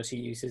facility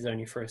use is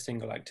only for a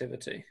single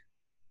activity.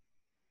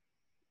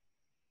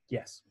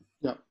 Yes.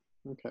 Yeah,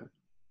 okay.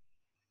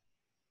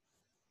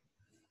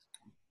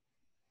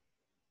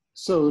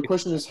 So the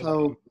question is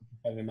how...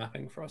 Over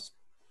mapping for us.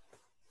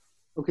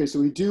 Okay, so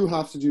we do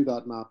have to do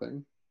that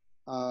mapping.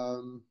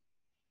 And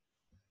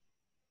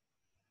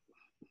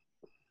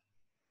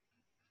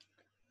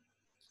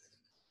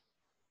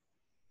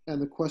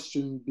the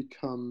question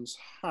becomes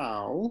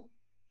how?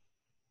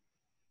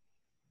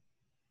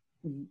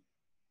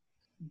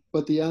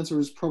 But the answer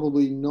is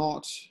probably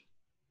not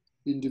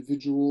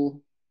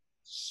individual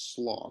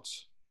slot.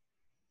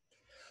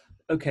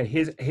 Okay,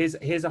 here's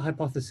a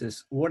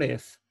hypothesis. What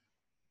if,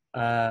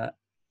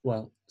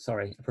 well,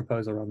 sorry, a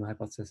proposal rather than a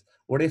hypothesis.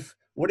 What if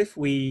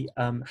we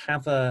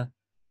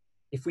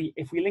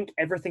if we link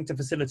everything to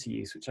facility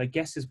use, which I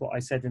guess is what I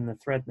said in the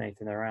thread,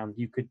 Nathan, around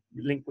you could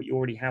link what you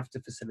already have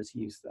to facility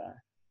use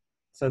there,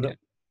 so that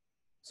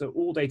so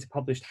all data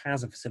published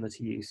has a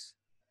facility use,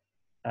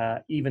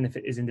 even if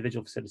it is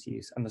individual facility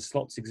use, and the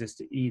slots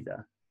exist at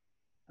either.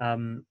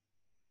 Then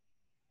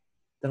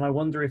I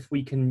wonder if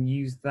we can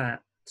use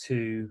that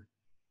to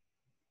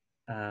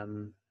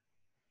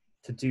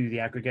do the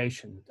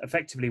aggregation.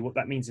 Effectively, what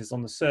that means is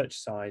on the search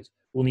side,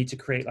 we'll need to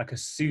create like a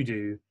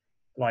sudo,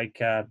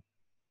 like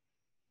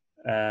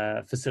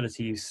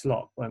facility use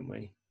slot, won't we?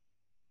 Do you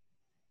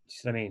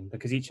see what I mean?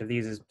 Because each of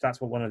these is, that's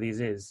what one of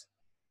these is.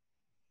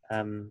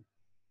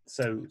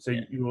 So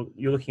yeah.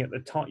 You're looking at the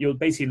time. You're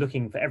basically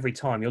looking for every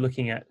time. You're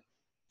looking at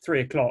 3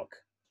 o'clock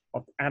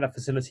at a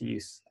facility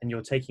use, and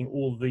you're taking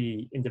all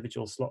the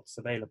individual slots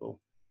available,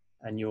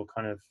 and you're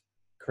kind of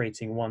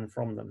creating one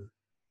from them.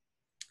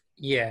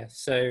 Yeah.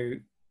 So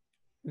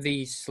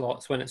these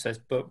slots, when it says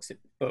booked,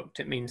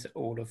 it means that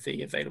all of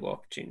the available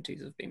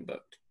opportunities have been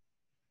booked.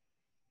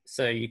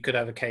 So you could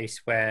have a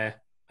case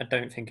where, I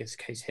don't think it's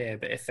the case here,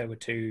 but if there were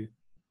 2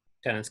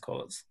 tennis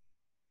courts,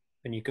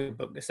 then you could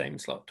book the same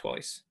slot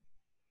twice.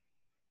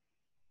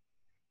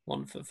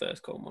 One for the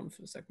first court, one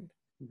for the second.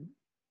 Mm-hmm.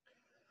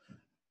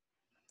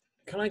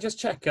 Can I just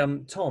check,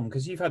 Tom,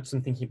 because you've had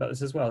some thinking about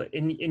this as well.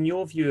 In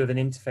your view of an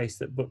interface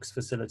that books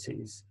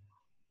facilities,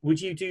 would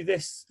you do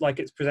this like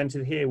it's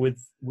presented here with,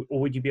 or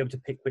would you be able to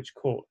pick which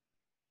court?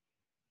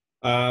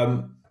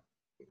 Can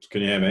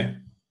you hear me?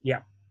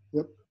 Yeah.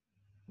 Yep.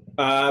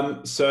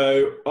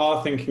 So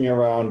our thinking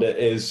around it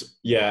is,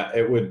 yeah,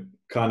 it would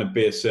kind of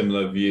be a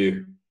similar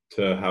view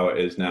to how it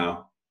is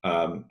now.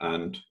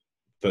 And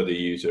for the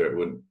user, it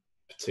wouldn't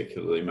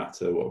particularly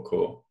matter what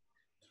court.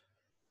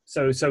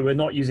 So we're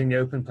not using the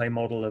open play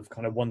model of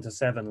kind of 1 to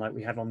 7 like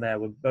we had on there.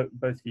 Where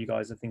both of you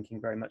guys are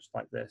thinking very much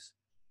like this.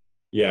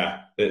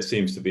 Yeah, it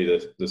seems to be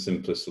the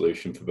simplest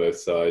solution for both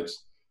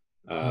sides.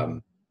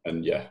 And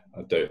yeah,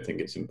 I don't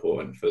think it's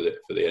important for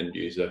the end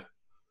user.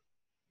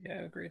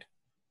 Yeah, agreed.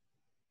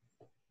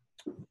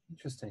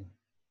 Interesting.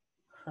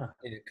 Huh.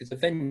 Yeah, because the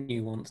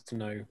venue wants to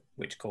know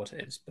which court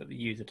it is, but the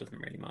user doesn't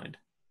really mind.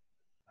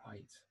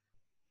 Right.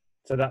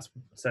 So that's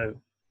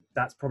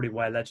probably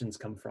where legends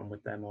come from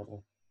with their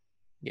model.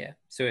 Yeah.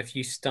 So if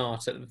you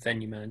start at the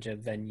venue manager,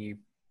 then you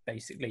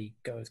basically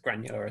go as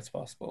granular as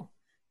possible.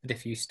 But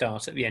if you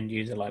start at the end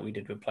user, like we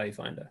did with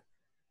Playfinder,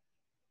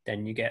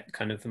 then you get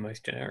kind of the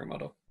most generic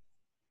model.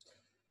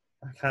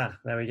 Aha,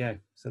 there we go.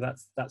 So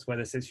that's where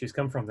this issue's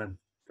come from then.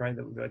 Great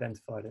that we've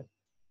identified it.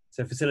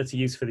 So facility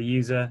use for the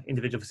user,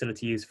 individual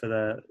facility use for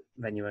the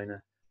venue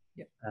owner.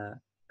 Yep.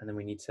 And then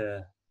we need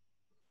to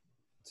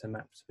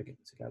map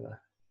together.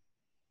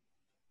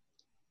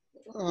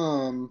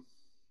 I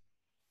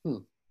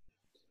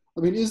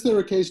mean, is there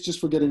a case just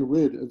for getting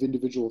rid of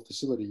individual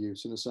facility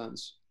use in a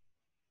sense?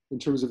 in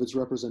terms of its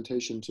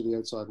representation to the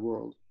outside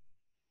world?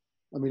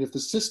 I mean, if the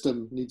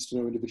system needs to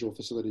know individual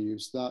facility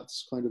use,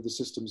 that's kind of the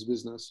system's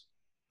business.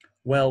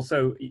 Well,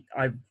 so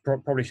I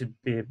probably should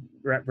be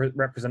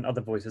represent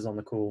other voices on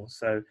the call.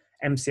 So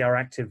MCR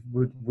Active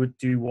would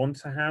do want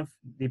to have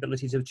the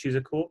ability to choose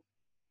a court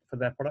for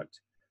their product.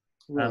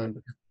 Right.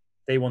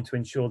 They want to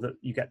ensure that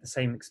you get the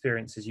same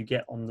experience as you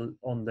get on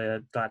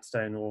the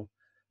Gladstone or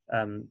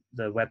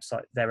the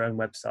website, their own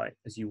website,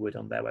 as you would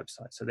on their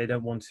website. So they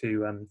don't want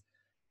to,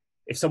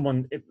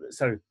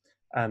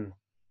 a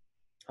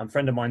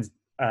friend of mine's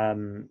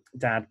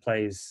dad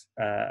plays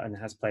and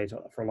has played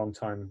for a long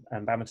time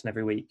badminton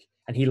every week,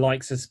 and he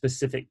likes a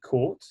specific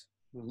court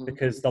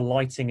because the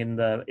lighting in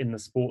the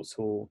sports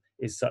hall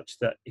is such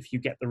that if you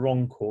get the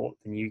wrong court,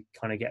 then you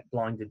kind of get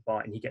blinded by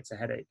it and he gets a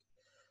headache.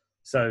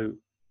 So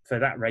for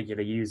that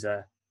regular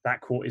user, that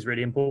court is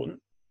really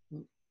important.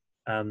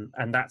 And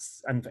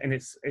it's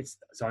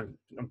so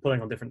I'm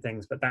pulling on different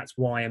things, but that's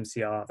why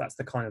MCR, that's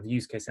the kind of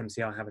use case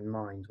MCR have in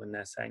mind when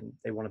they're saying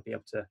they want to be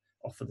able to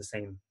offer the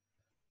same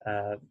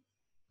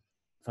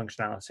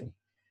functionality.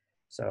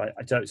 So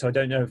I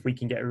don't know if we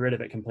can get rid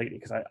of it completely,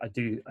 because I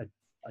do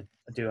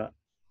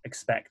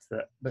expect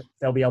that, but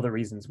there'll be other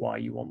reasons why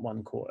you want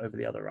one court over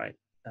the other, right?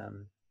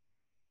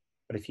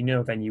 But if you know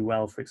a venue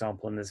well, for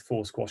example, and there's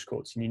 4 squash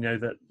courts, and you know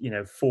that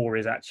 4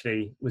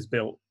 was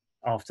built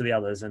after the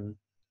others, and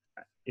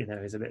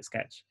is a bit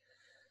sketch,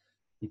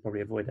 you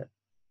probably avoid it.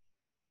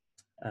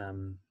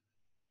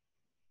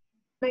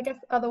 I guess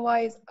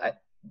otherwise,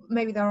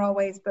 maybe there are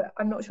ways, but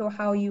I'm not sure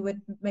how you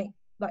would make,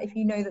 like, if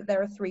you know that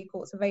there are 3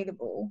 courts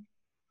available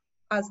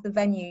as the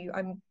venue,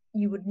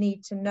 you would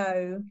need to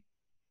know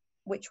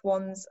which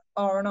ones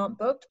are and aren't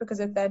booked, because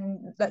if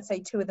then, let's say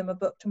 2 of them are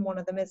booked and 1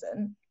 of them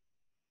isn't,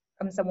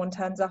 and someone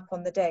turns up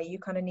on the day, you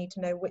kind of need to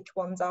know which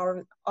ones are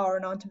and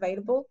aren't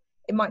available.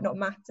 It might not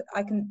matter.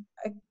 I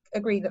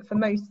agree that for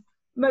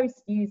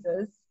most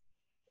users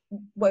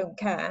won't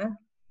care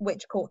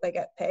which court they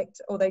get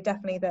picked, although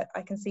definitely that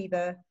I can see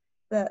the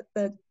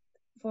for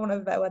want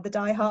of a better word, the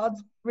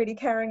diehards really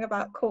caring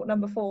about court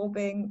number 4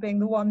 being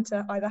the one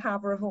to either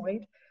have or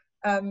avoid.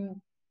 But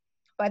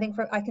I think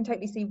I can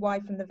totally see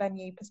why, from the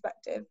venue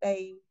perspective,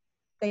 they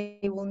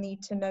will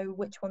need to know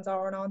which ones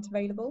are and aren't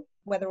available,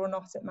 whether or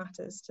not it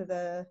matters to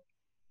the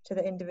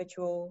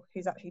individual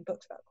who's actually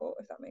booked that court,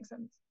 if that makes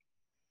sense.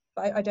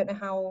 But I don't know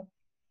how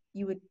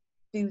you would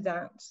do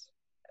that.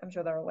 I'm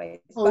sure there are ways.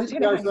 Oh,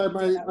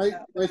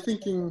 yeah, my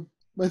thinking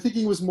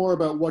was more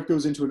about what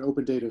goes into an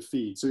open data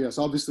feed. So yes,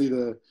 obviously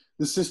the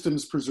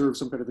systems preserve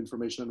some kind of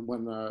information, and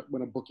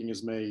when a booking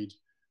is made,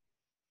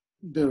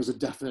 there is a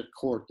definite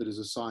court that is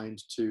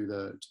assigned to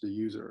the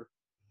user.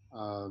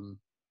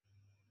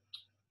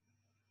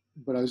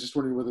 But I was just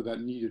wondering whether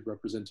that needed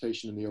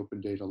representation in the open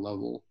data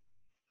level.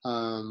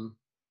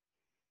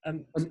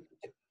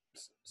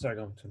 Sorry,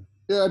 go on, Tim.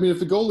 Yeah, I mean, if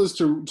the goal is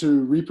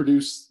to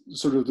reproduce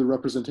sort of the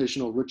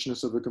representational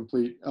richness of a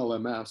complete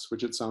LMS,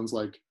 which it sounds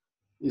like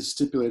is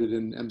stipulated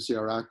in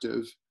MCR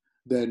Active,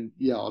 then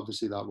yeah,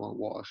 obviously that won't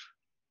wash.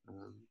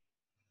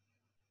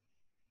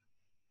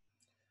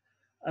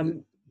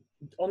 On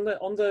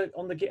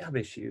the GitHub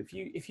issue,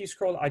 if you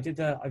scroll, I've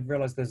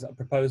realized there's a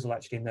proposal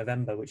actually in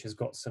November which has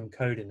got some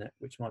code in it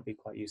which might be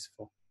quite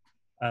useful.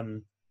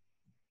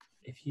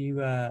 If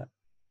you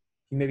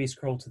maybe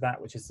scroll to that,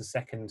 which is the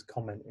second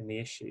comment in the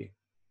issue,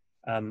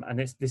 and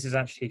this is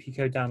actually, if you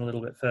go down a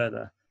little bit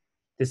further,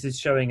 this is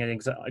showing an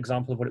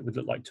example of what it would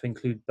look like to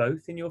include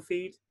both in your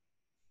feed.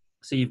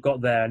 So you've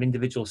got there an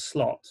individual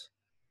slot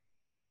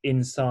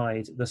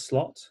inside the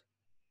slot,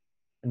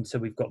 and so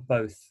we've got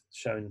both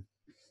shown.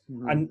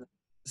 And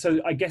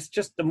so I guess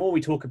just the more we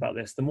talk about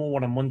this, the more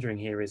what I'm wondering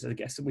here is, I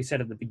guess we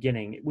said at the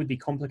beginning, it would be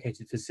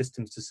complicated for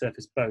systems to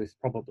surface both,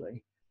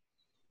 probably.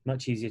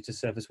 Much easier to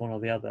surface one or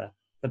the other.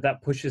 But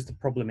that pushes the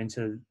problem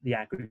into the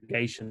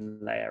aggregation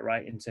layer,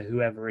 right? Into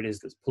whoever it is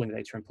that's pulling the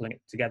data and pulling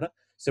it together.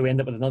 So we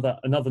end up with another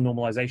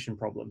normalization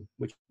problem,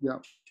 which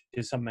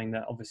is something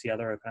that obviously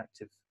other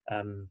OpenActive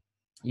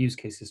use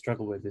cases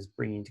struggle with, is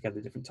bringing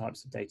together different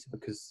types of data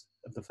because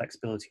of the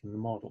flexibility in the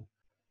model.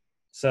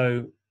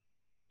 So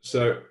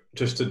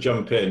just to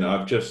jump in,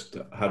 I've just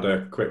had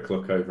a quick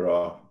look over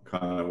our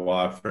kind of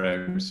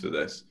wireframes for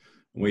this.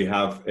 We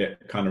have it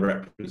kind of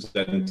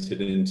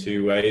represented in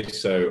 2 ways.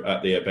 So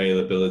at the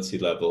availability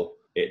level,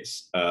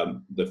 it's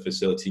the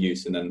facility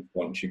use, and then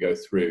once you go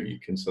through, you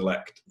can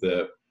select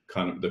the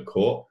kind of the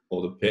court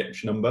or the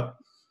pitch number.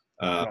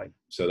 Right.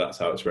 So that's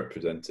how it's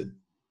represented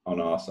on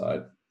our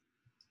side.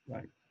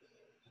 Right.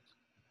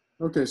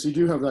 Okay, so you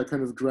do have that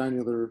kind of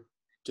granular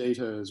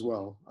data as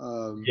well.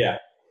 Yeah.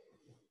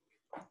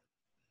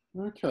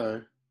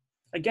 Okay.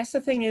 I guess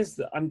the thing is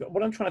that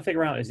what I'm trying to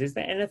figure out is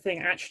there anything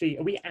actually,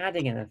 are we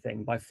adding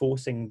anything by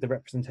forcing the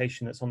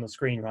representation that's on the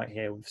screen right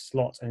here with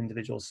slot and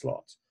individual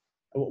slot?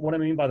 What I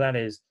mean by that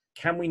is,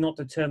 can we not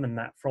determine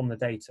that from the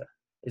data?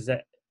 Is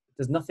that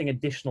there's nothing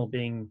additional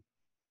being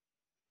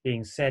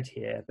said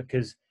here?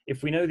 Because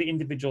if we know the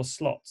individual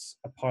slots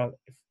are part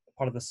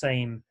of the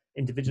same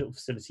individual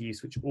facility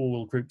use, which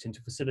all grouped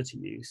into facility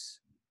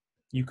use,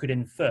 you could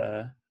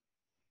infer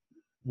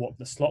what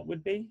the slot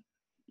would be,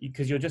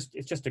 because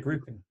it's just a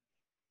grouping.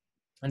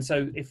 And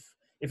so if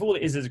all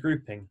it is a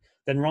grouping,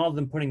 then rather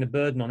than putting the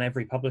burden on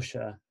every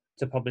publisher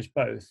to publish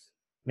both,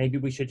 maybe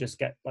we should just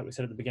get, like we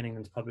said at the beginning,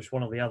 them to publish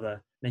one or the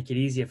other, make it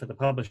easier for the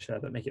publisher,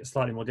 but make it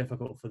slightly more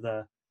difficult for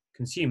the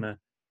consumer,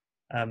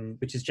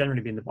 which has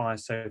generally been the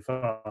bias so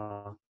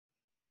far.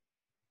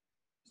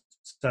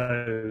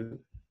 So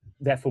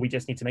therefore, we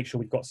just need to make sure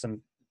we've got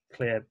some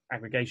clear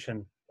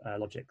aggregation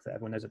logic that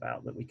everyone knows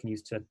about that we can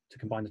use to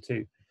combine the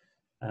two.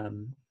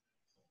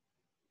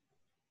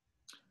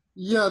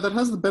 Yeah, that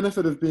has the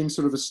benefit of being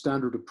sort of a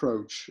standard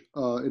approach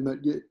in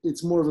that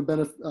it's more of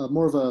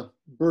a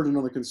burden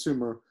on the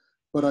consumer.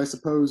 But I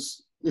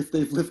suppose if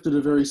they've lifted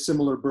a very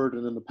similar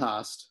burden in the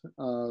past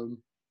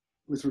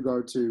with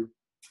regard to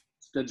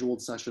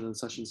scheduled session and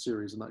session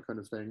series and that kind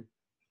of thing,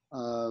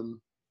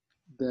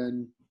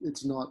 then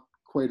it's not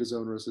quite as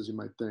onerous as you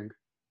might think.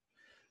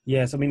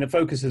 Yes, I mean, the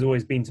focus has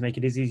always been to make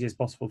it as easy as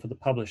possible for the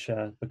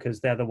publisher,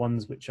 because they're the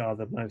ones which are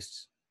the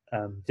most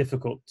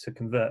difficult to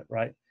convert,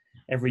 right?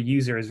 Every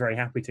user is very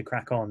happy to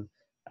crack on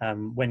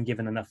when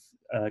given enough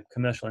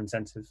commercial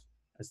incentive,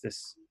 as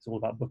this is all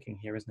about booking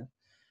here, isn't it?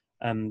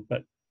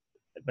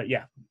 But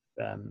yeah,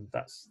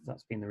 that's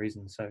been the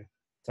reason. So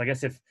I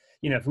guess if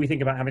we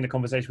think about having a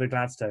conversation with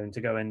Gladstone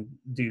to go and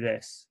do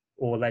this,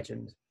 or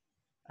Legend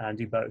and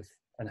do both,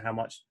 and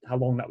how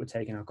long that would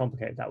take and how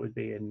complicated that would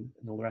be and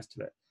all the rest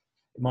of it,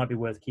 it might be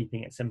worth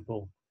keeping it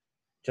simple,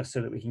 just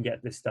so that we can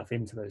get this stuff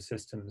into those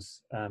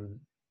systems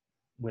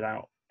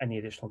without any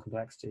additional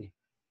complexity.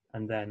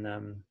 And then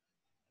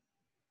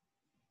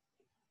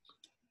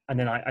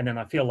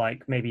I feel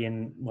like maybe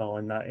in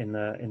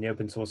the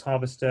open source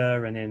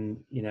harvester and in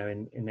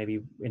maybe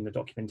in the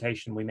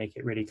documentation, we make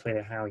it really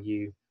clear how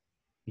you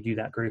do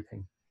that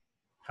grouping,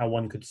 how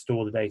one could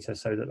store the data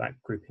so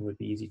that grouping would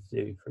be easy to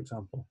do, for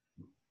example.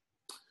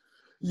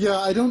 Yeah,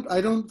 I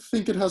don't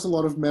think it has a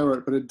lot of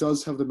merit, but it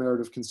does have the merit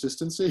of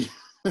consistency.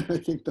 I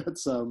think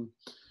that's I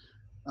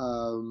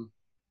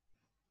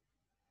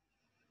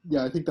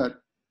think that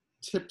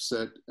tips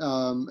it,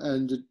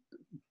 and it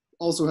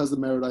also has the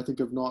merit, I think,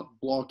 of not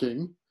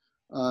blocking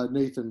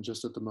Nathan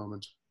just at the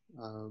moment.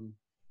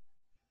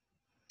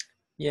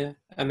 Yeah,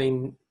 I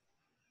mean,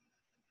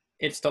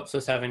 it stops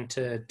us having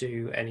to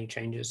do any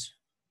changes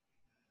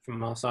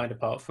from our side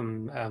apart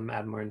from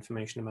add more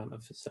information about the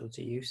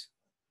facility use.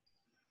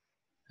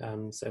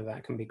 So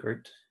that can be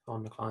grouped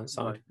on the client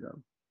side. Right,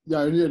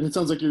 yeah, and it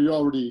sounds like you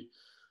already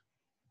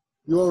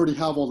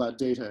have all that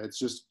data. It's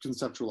just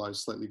conceptualized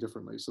slightly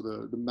differently. So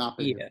the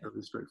mapping is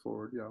fairly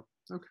straightforward. Yeah.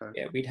 Okay.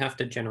 Yeah, we'd have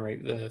to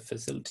generate the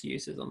facility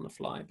uses on the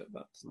fly, but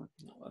that's not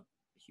a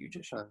huge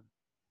issue.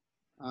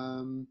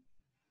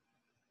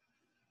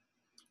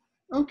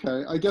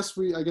 Okay. I guess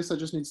that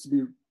just needs to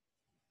be.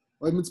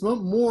 I mean, it's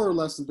more or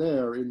less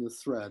there in the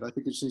thread. I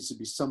think it just needs to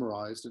be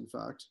summarized. In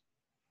fact.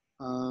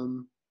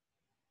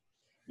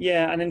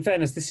 Yeah, and in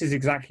fairness, this is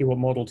exactly what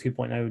Model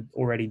 2.0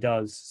 already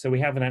does. So we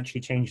haven't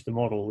actually changed the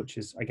model, which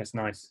is, I guess,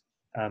 nice.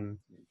 Any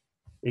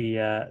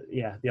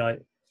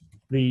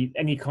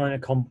kind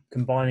of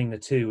combining the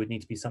two would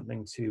need to be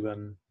something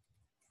to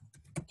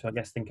I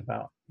guess think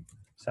about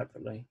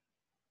separately.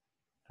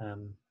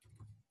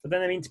 But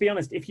then, I mean, to be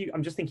honest,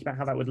 I'm just thinking about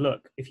how that would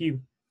look. If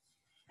you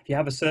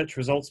have a search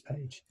results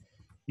page,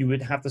 you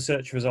would have the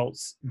search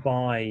results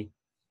by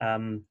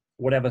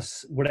whatever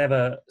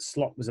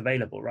slot was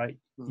available, right?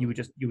 You would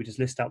just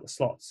list out the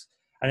slots,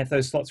 and if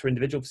those slots were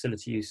individual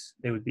facility use,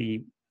 they would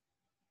be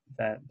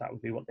that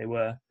would be what they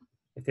were.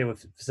 If they were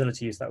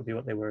facility use, that would be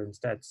what they were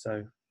instead.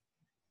 So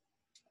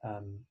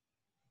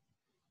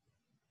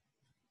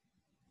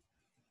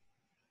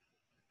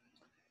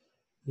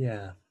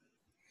yeah.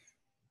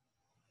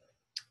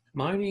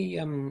 My only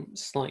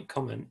slight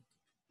comment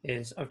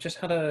is I've just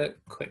had a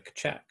quick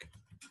check,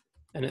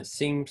 and it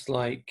seems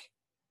like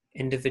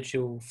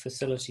individual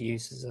facility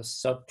use is a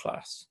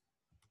subclass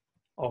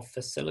of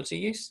facility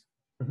use.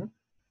 Mm-hmm.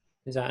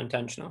 Is that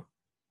intentional?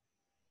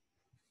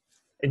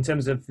 In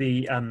terms of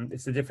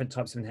it's the different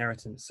types of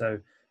inheritance. So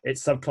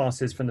it's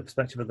subclasses from the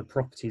perspective of the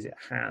properties it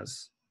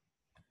has.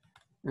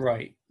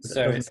 Right.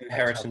 So it's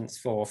inheritance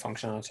for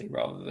functionality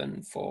rather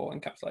than for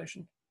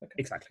encapsulation. Okay.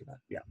 Exactly that.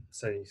 Yeah.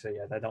 So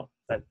yeah, they're not.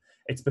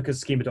 It's because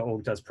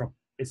schema.org does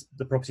it's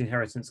the property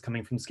inheritance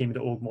coming from the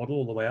schema.org model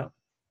all the way up.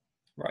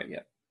 Right.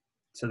 Yeah.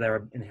 So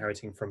they're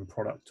inheriting from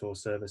product or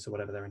service or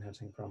whatever they're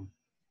inheriting from.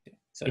 Yeah.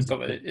 So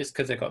it's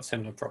because they've got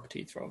similar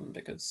properties rather than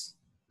because.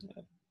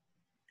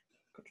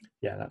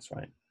 Yeah, that's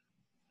right.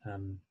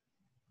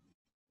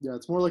 Yeah,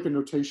 it's more like a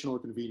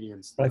notational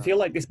convenience. But I feel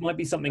like this might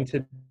be something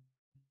to.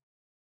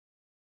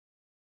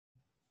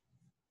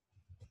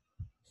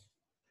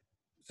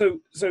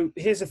 So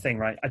here's the thing,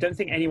 right? I don't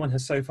think anyone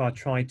has so far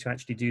tried to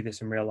actually do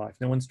this in real life.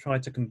 No one's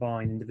tried to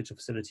combine individual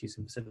facilities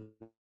and facilities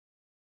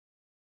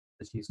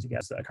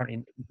together that are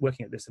currently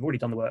working at this. They've already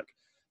done the work,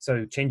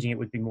 so changing it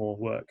would be more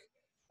work.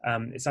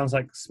 It sounds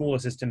like smaller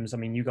systems. I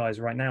mean, you guys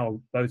right now are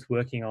both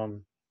working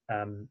on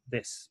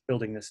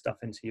building this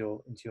stuff into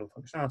your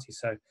functionality.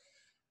 So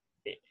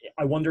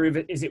I wonder if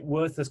is it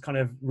worth us kind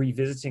of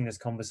revisiting this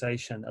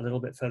conversation a little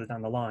bit further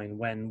down the line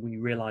when we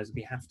realize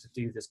we have to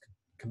do this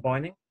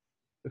combining,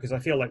 because I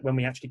feel like when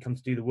we actually come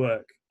to do the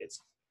work, this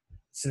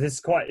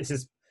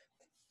is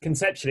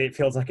conceptually it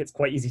feels like it's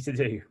quite easy to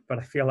do, but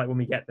I feel like when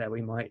we get there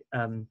we might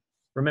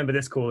remember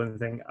this call and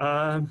think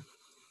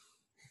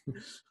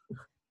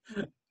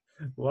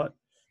what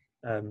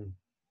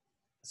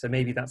so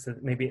maybe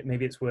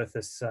maybe it's worth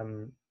us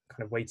kind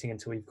of waiting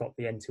until we've got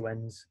the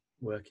end-to-end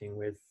working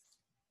with.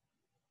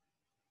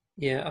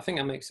 Yeah, I think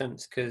that makes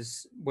sense,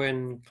 because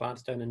when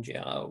Gladstone and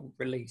GLL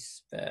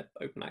release their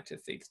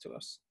OpenActive feeds to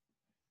us,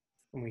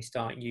 when we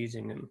start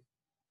using them,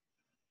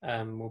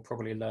 we'll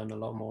probably learn a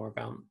lot more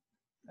about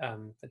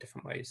the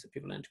different ways that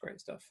people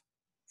integrate stuff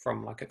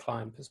from like a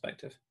client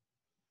perspective.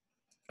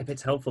 If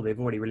it's helpful, they've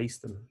already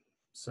released them,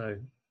 so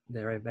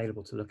they're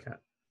available to look at.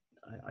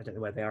 I don't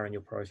know where they are in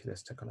your priority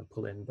list to kind of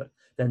pull in, but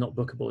they're not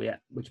bookable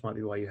yet, which might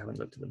be why you haven't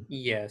looked at them.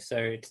 Yeah,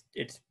 so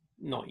it's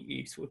not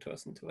useful to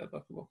us until they're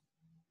bookable.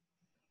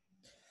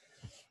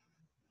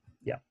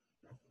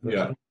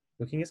 Yeah.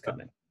 Booking is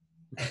coming.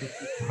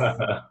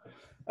 I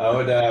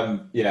would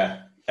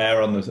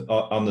err on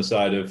the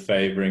side of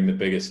favouring the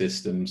bigger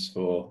systems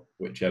for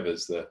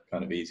whichever's the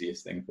kind of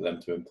easiest thing for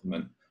them to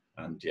implement.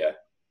 And yeah,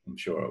 I'm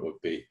sure it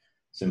would be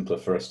simpler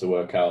for us to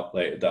work out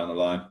later down the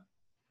line.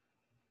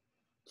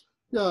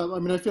 Yeah, I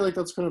mean, I feel like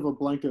that's kind of a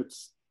blanket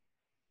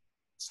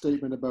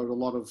statement about a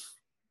lot of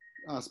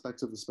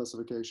aspects of the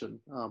specification.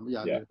 I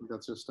think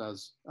that's just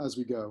as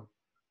we go.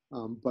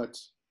 But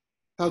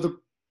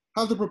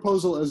have the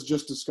proposal as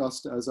just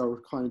discussed as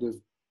our kind of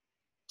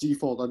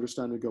default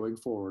understanding going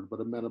forward,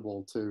 but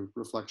amenable to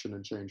reflection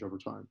and change over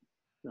time.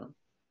 Yeah.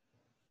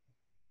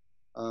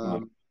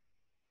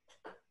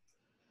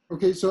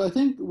 Okay, so I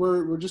think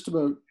we're just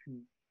about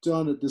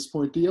done at this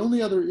point. The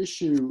only other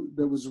issue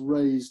that was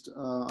raised,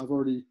 I've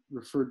already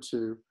referred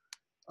to,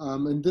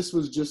 and this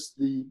was just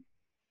the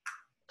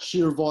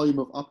sheer volume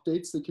of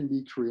updates that can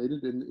be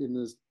created in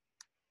this,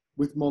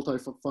 with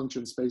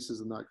multi-function spaces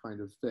and that kind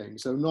of thing.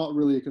 So not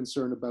really a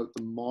concern about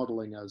the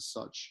modeling as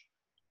such,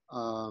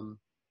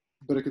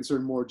 but a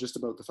concern more just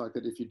about the fact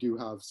that if you do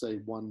have, say,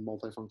 one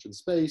multi-function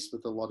space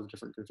with a lot of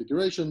different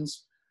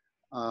configurations,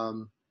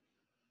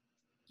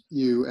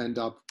 you end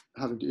up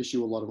having to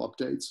issue a lot of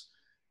updates.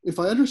 If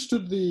I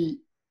understood the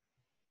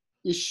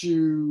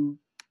issue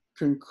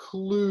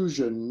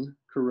conclusion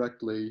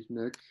correctly,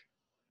 Nick,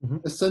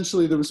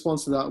 essentially the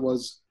response to that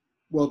was,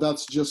 well,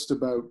 that's just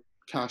about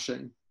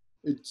caching.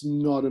 It's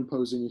not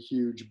imposing a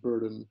huge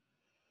burden.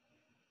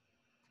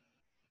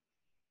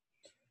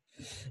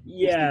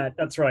 Yeah,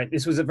 that's right.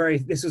 This was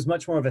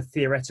much more of a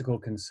theoretical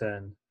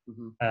concern.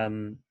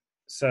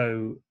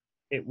 So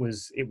it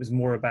was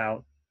more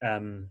about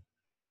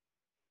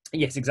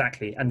yes,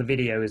 exactly. And the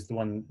video is the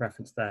one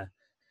referenced there.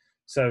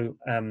 So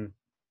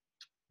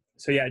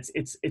so yeah,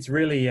 it's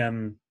really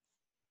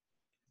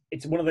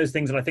it's one of those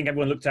things that I think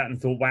everyone looked at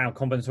and thought, wow,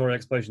 combinatorial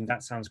explosion,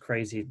 that sounds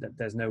crazy, that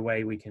there's no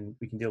way we can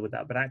deal with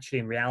that. But actually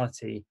in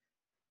reality,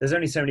 there's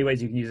only so many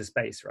ways you can use a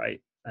space,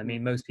 right? I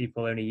mean, most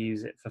people only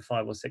use it for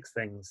 5 or 6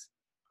 things.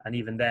 And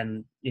even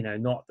then,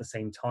 not at the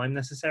same time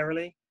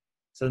necessarily.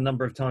 So the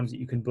number of times that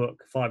you can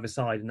book 5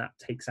 aside and that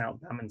takes out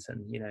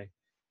badminton,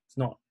 it's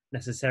not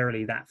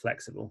necessarily that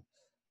flexible.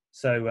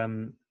 So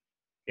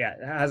yeah,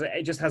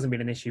 it just hasn't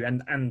been an issue.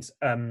 And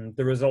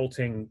the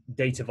resulting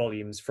data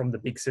volumes from the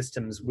big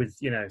systems with,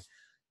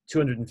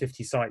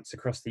 250 sites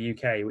across the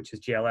UK, which is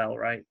GLL,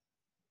 right?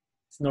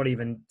 It's not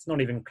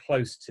even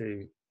close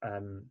to,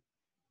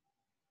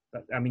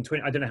 I mean,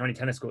 I don't know how many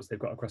tennis courts they've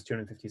got across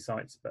 250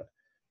 sites, but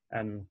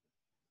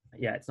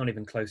yeah, it's not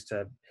even close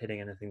to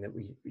hitting anything that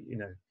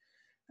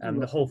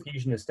the whole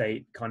fusion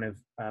estate kind of,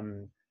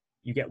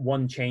 you get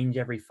one change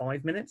every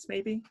 5 minutes,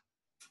 maybe.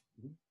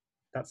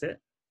 That's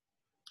it.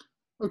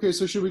 Okay,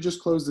 so should we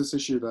just close this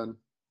issue then?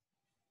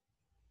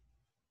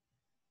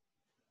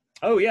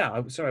 Oh yeah,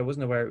 I'm sorry, I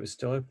wasn't aware it was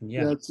still open.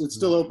 Yeah, it's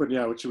still open.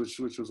 Yeah, which was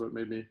what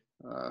made me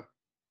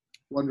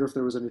wonder if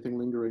there was anything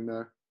lingering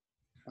there.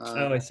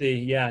 Oh, I see.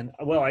 Yeah.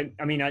 Well, I'd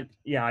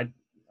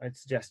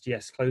suggest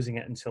yes, closing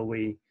it until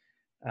we,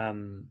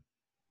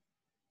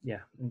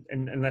 yeah,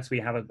 and unless we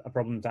have a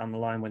problem down the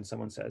line when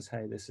someone says,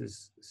 "Hey, this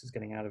is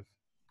getting out of,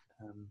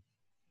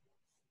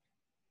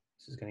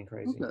 this is getting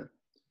crazy." Okay,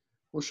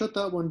 we'll shut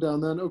that one down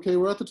then. Okay,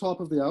 we're at the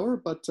top of the hour,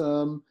 but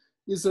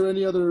is there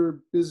any other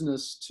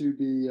business to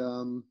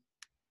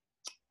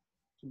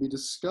be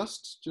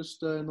discussed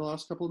just in the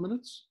last couple of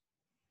minutes?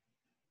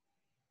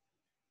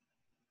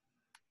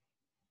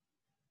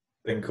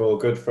 I think all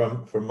good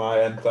from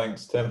my end.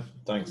 Thanks, Tim.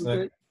 Thanks,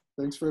 Okay. Nick.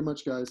 Thanks very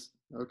much, guys.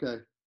 Okay,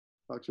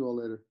 talk to you all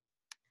later.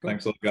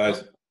 Thanks a lot,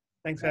 guys.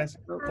 Thanks, guys.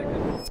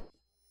 Okay.